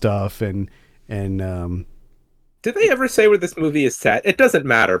York and stuff. And did they ever say where this movie is set? It doesn't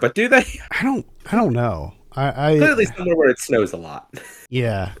matter, but do they? I don't know. I clearly somewhere where it snows a lot.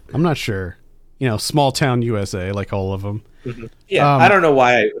 Yeah, I'm not sure. Small town USA, like all of them. Mm-hmm. Yeah, I don't know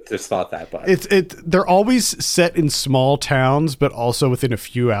why I just thought that, but they're always set in small towns, but also within a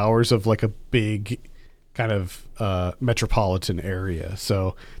few hours of like a big kind of metropolitan area.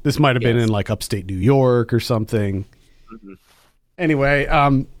 So this might have been in like upstate New York or something. Mm-hmm. Anyway,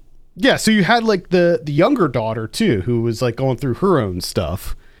 yeah. So you had like the younger daughter too, who was like going through her own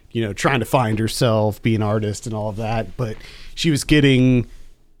stuff, trying to find herself, be an artist and all of that, but she was getting,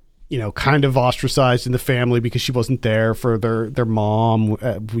 kind of ostracized in the family because she wasn't there for their mom,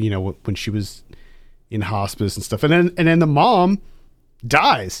 when she was in hospice and stuff. And then the mom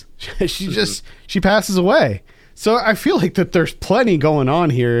dies. She passes away. So I feel like that there's plenty going on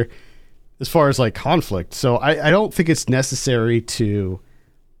here as far as like conflict. So I don't think it's necessary to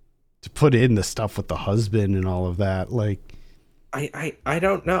put in the stuff with the husband and all of that. Like, I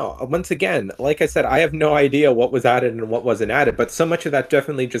don't know. Once again, like I said, I have no idea what was added and what wasn't added, but so much of that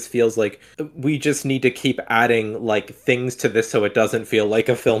definitely just feels like we just need to keep adding like things to this so it doesn't feel like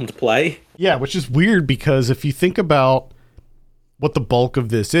a filmed play. Yeah, which is weird because if you think about what the bulk of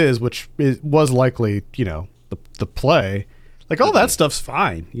this is, which was likely, the play, like all that stuff's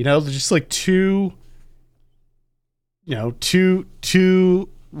fine. There's just like two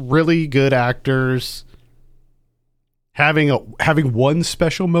really good actors having one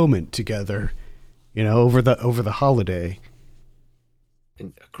special moment together, over the holiday,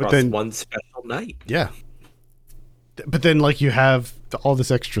 and across one special night. Yeah, but then like you have all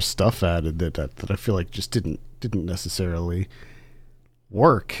this extra stuff added that I feel like just didn't necessarily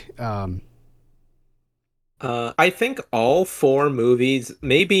work. I think all four movies,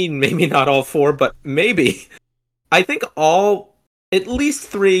 maybe not all four, but maybe I think at least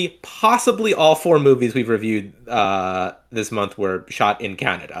three, possibly all four movies we've reviewed this month were shot in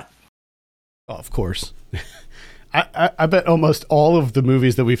Canada. Oh, of course. I bet almost all of the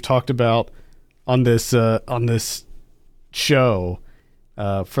movies that we've talked about on this show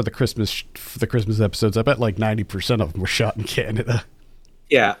for the Christmas episodes, I bet like 90% of them were shot in Canada.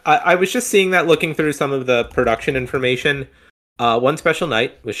 Yeah, I was just seeing that looking through some of the production information. One Special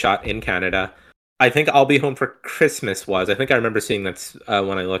Night was shot in Canada. I think I'll Be Home for Christmas was. I think I remember seeing that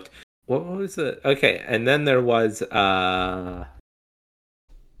when I looked. What was it? Okay, and then there was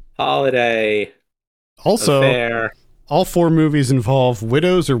Holiday. Also, Affair. All four movies involve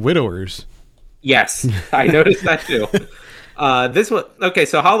widows or widowers. Yes, I noticed that too. This one. Okay,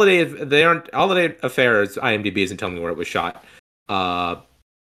 so Holiday Affair. IMDb isn't telling me where it was shot.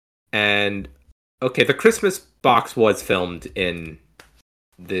 And okay, the Christmas Box was filmed in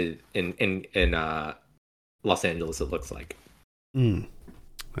Los Angeles, it looks like.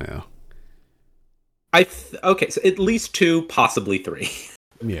 Yeah. Okay, so at least two, possibly three.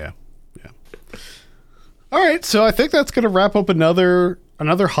 Yeah. All right, so I think that's going to wrap up another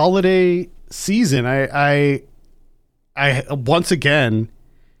holiday season. I once again,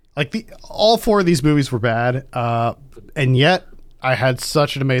 like all four of these movies were bad, and yet I had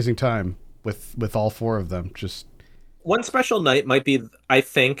such an amazing time with all four of them. Just One Special Night might be, I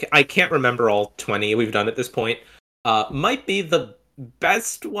think, I can't remember all 20 we've done at this point, might be the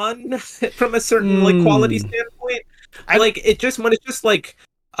best one from a certain like quality standpoint. When it's just like,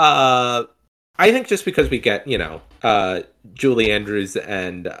 I think just because we get, Julie Andrews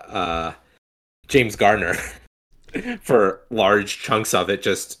and James Garner for large chunks of it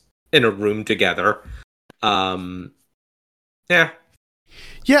just in a room together. Yeah.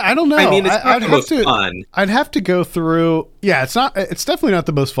 Yeah, I don't know. I mean, it's not the most fun. I'd have to go through. Yeah, it's definitely not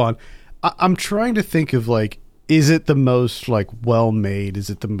the most fun. I'm trying to think of like, is it the most like well made? Is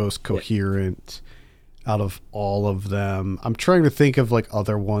it the most coherent out of all of them? I'm trying to think of like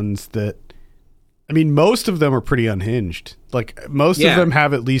other ones that. I mean, most of them are pretty unhinged. Like most of them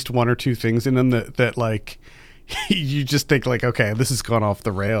have at least one or two things in them that like you just think like, okay, this has gone off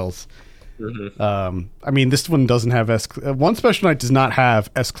the rails. I mean, this one doesn't have One Special Night does not have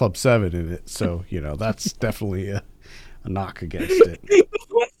S Club 7 in it, so that's definitely a knock against it.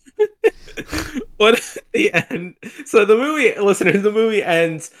 What at the end? So the movie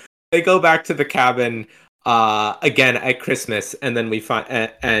ends. They go back to the cabin again at Christmas, and then we find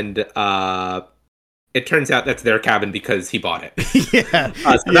it turns out that's their cabin because he bought it.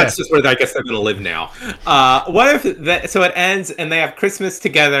 That's just where I guess they're going to live now. What if so it ends and they have Christmas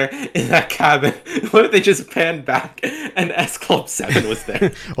together in that cabin? What if they just panned back and S Club 7 was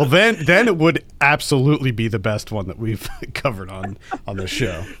there? Well, then it would absolutely be the best one that we've covered on the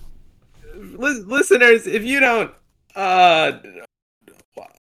show. Listeners, if you don't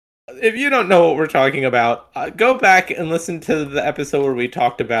know what we're talking about, go back and listen to the episode where we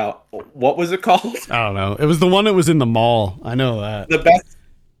talked about, what was it called? I don't know. It was the one that was in the mall. I know that. The best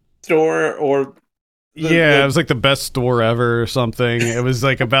store or... it was like the best store ever or something. It was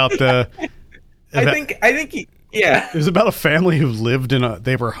like about the... I think it was about a family who lived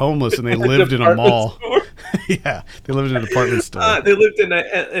they were homeless and they lived in a mall. Yeah, they lived in a department store. They lived in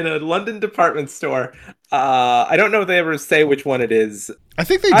a London department store. I don't know if they ever say which one it is. I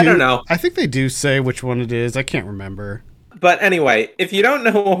think they do. I don't know. I think they do say which one it is. I can't remember. But anyway, if you don't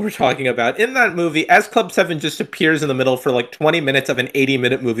know what we're talking about, in that movie, S Club 7 just appears in the middle for like 20 minutes of an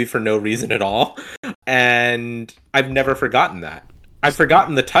 80-minute movie for no reason at all. And I've never forgotten that. I've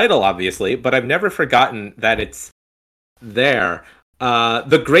forgotten the title, obviously, but I've never forgotten that it's there.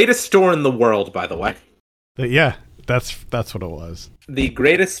 The greatest store in the world, by the way. Yeah, that's what it was. The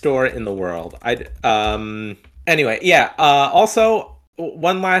greatest store in the world. Anyway, yeah. Also,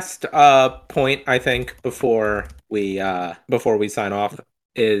 one last point I think before we sign off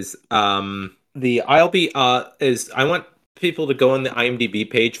is the I want people to go on the IMDb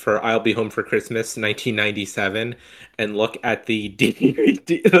page for I'll Be Home for Christmas 1997 and look at the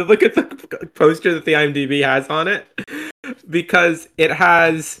DVD, look at the poster that the IMDb has on it, because it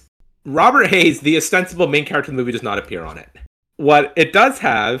has Robert Hayes, the ostensible main character of the movie, does not appear on it. What it does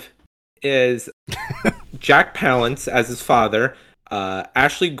have is Jack Palance as his father,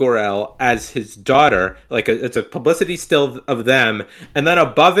 Ashley Gorel as his daughter. It's a publicity still of them, and then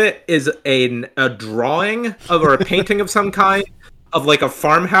above it is a drawing or a painting of some kind of like a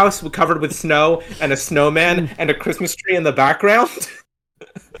farmhouse covered with snow and a snowman and a Christmas tree in the background.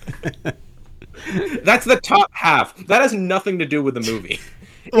 That's the top half. That has nothing to do with the movie.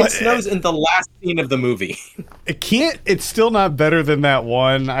 It snows in the last scene of the movie. It's still not better than that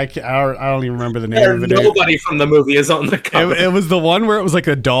one. I don't even remember the name of it. Nobody from the movie is on the cover. It was the one where it was like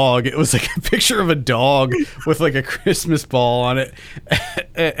a dog. It was like a picture of a dog with like a Christmas ball on it.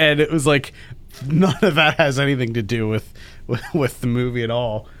 And it was like, none of that has anything to do with the movie at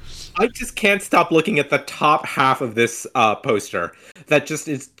all. I just can't stop looking at the top half of this poster. That just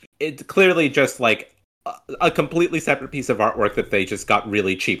is, it's clearly just like a completely separate piece of artwork that they just got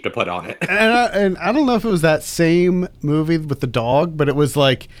really cheap to put on it. And I don't know if it was that same movie with the dog, but it was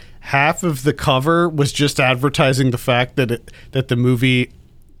like half of the cover was just advertising the fact that the movie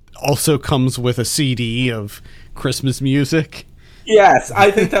also comes with a CD of Christmas music. Yes,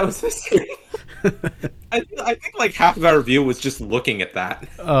 I think that was the same. I think like half of our review was just looking at that.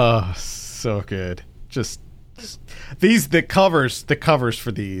 Oh, so good. Just the covers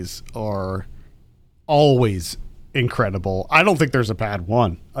for these are always incredible. I don't think there's a bad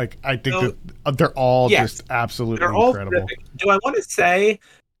one. Like, I think that they're all just absolutely incredible. Terrific. Do I want to say,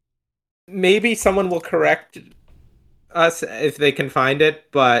 maybe someone will correct us if they can find it,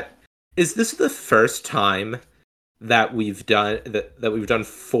 but is this the first time that we've done that we've done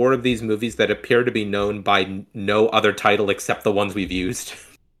 4 of these movies that appear to be known by no other title except the ones we've used?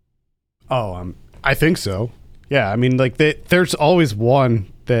 Oh, I think so. Yeah, I mean, like there's always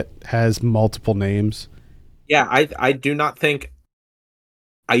one that has multiple names. Yeah, I do not think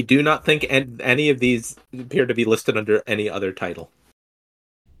any of these appear to be listed under any other title.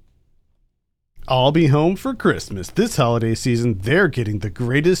 I'll Be Home for Christmas. This holiday season, they're getting the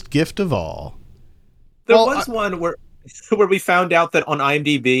greatest gift of all. There was one where we found out that on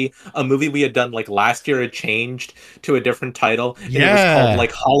IMDb, a movie we had done like last year had changed to a different title. And it was called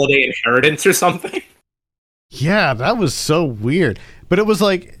like Holiday Inheritance or something. Yeah, that was so weird. But it was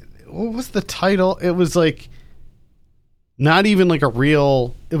like, what was the title? It was like not even like a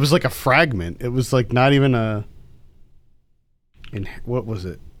real, it was like a fragment. It was like not even a, what was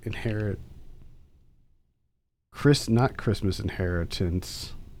it? Not Christmas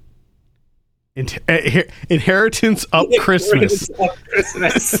Inheritance. Inheritance Up Christmas.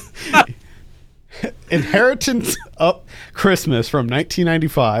 Inheritance Up Christmas from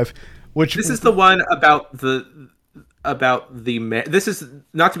 1995. Which this is the one about about the mayor. This is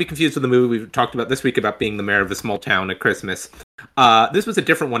not to be confused with the movie we've talked about this week about being the mayor of a small town at Christmas. This was a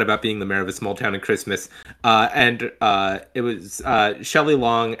different one about being the mayor of a small town at Christmas. And it was Shelley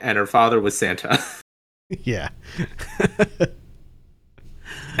Long, and her father was Santa. Yeah.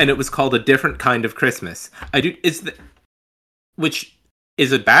 And it was called A Different Kind of Christmas. Which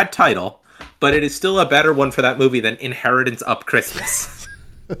is a bad title, but it is still a better one for that movie than Inheritance Up Christmas.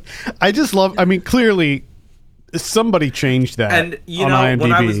 I just love, I mean, clearly somebody changed that. And you know, IMDb,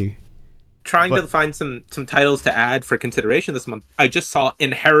 when I was trying to find some titles to add for consideration this month, I just saw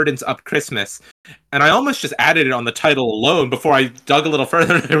Inheritance Up Christmas, and I almost just added it on the title alone before I dug a little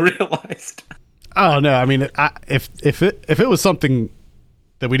further and I realized. Oh no, I mean, if it was something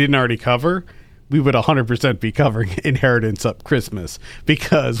that we didn't already cover, we would 100% be covering Inheritance Up Christmas,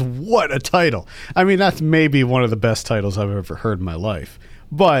 because what a title. I mean, that's maybe one of the best titles I've ever heard in my life,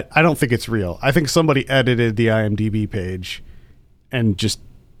 but I don't think it's real. I think somebody edited the IMDb page and just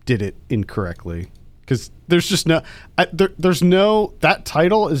did it incorrectly, because there's just no, that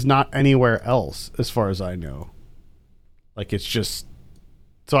title is not anywhere else as far as I know. Like, it's just,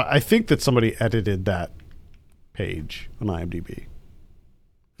 so I think that somebody edited that page on IMDb.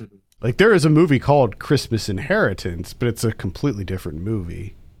 Like, there is a movie called Christmas Inheritance, but it's a completely different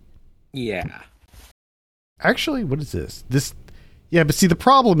movie. Yeah. Actually, what is this? Yeah, but see, the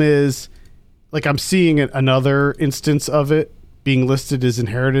problem is, like, I'm seeing another instance of it being listed as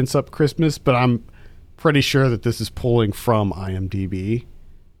Inheritance Up Christmas, but I'm pretty sure that this is pulling from IMDb.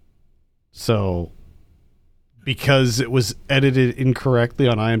 So, because it was edited incorrectly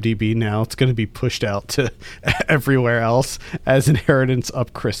on IMDb, now it's going to be pushed out to everywhere else as Inheritance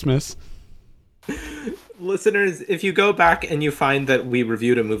Up Christmas. Listeners, if you go back and you find that we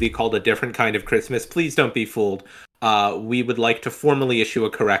reviewed a movie called A Different Kind of Christmas, please don't be fooled. We would like to formally issue a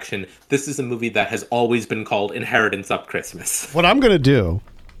correction. This is a movie that has always been called Inheritance Up Christmas. What I'm going to do,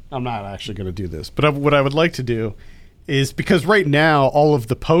 I'm not actually going to do this, but what I would like to do is, because right now all of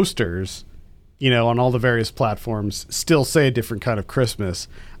the posters, you know, on all the various platforms still say A Different Kind of Christmas.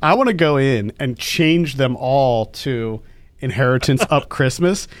 I want to go in and change them all to Inheritance Up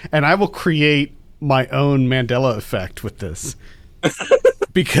Christmas, and I will create my own Mandela effect with this.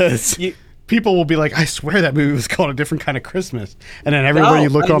 Because people will be like, I swear that movie was called A Different Kind of Christmas. And then everywhere you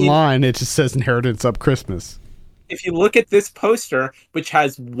look online, it just says Inheritance Up Christmas. If you look at this poster, which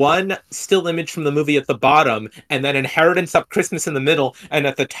has one still image from the movie at the bottom, and then Inheritance Up Christmas in the middle, and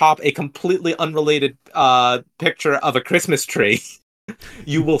at the top a completely unrelated picture of a Christmas tree,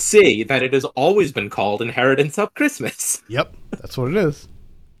 you will see that it has always been called Inheritance Up Christmas. Yep, that's what it is.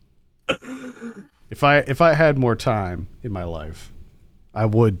 If I had more time in my life, I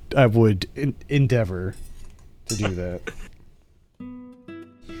would endeavor to do that.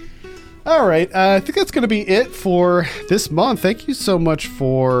 All right, I think that's going to be it for this month. Thank you so much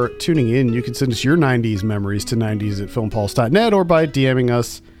for tuning in. You can send us your 90s memories to 90s@filmpulse.net or by DMing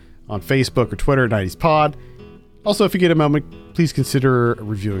us on Facebook or Twitter at 90spod. Also, if you get a moment, please consider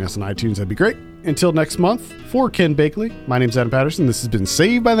reviewing us on iTunes. That'd be great. Until next month, for Ken Bakley, my name's Adam Patterson. This has been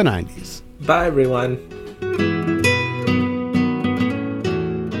Saved by the 90s. Bye, everyone.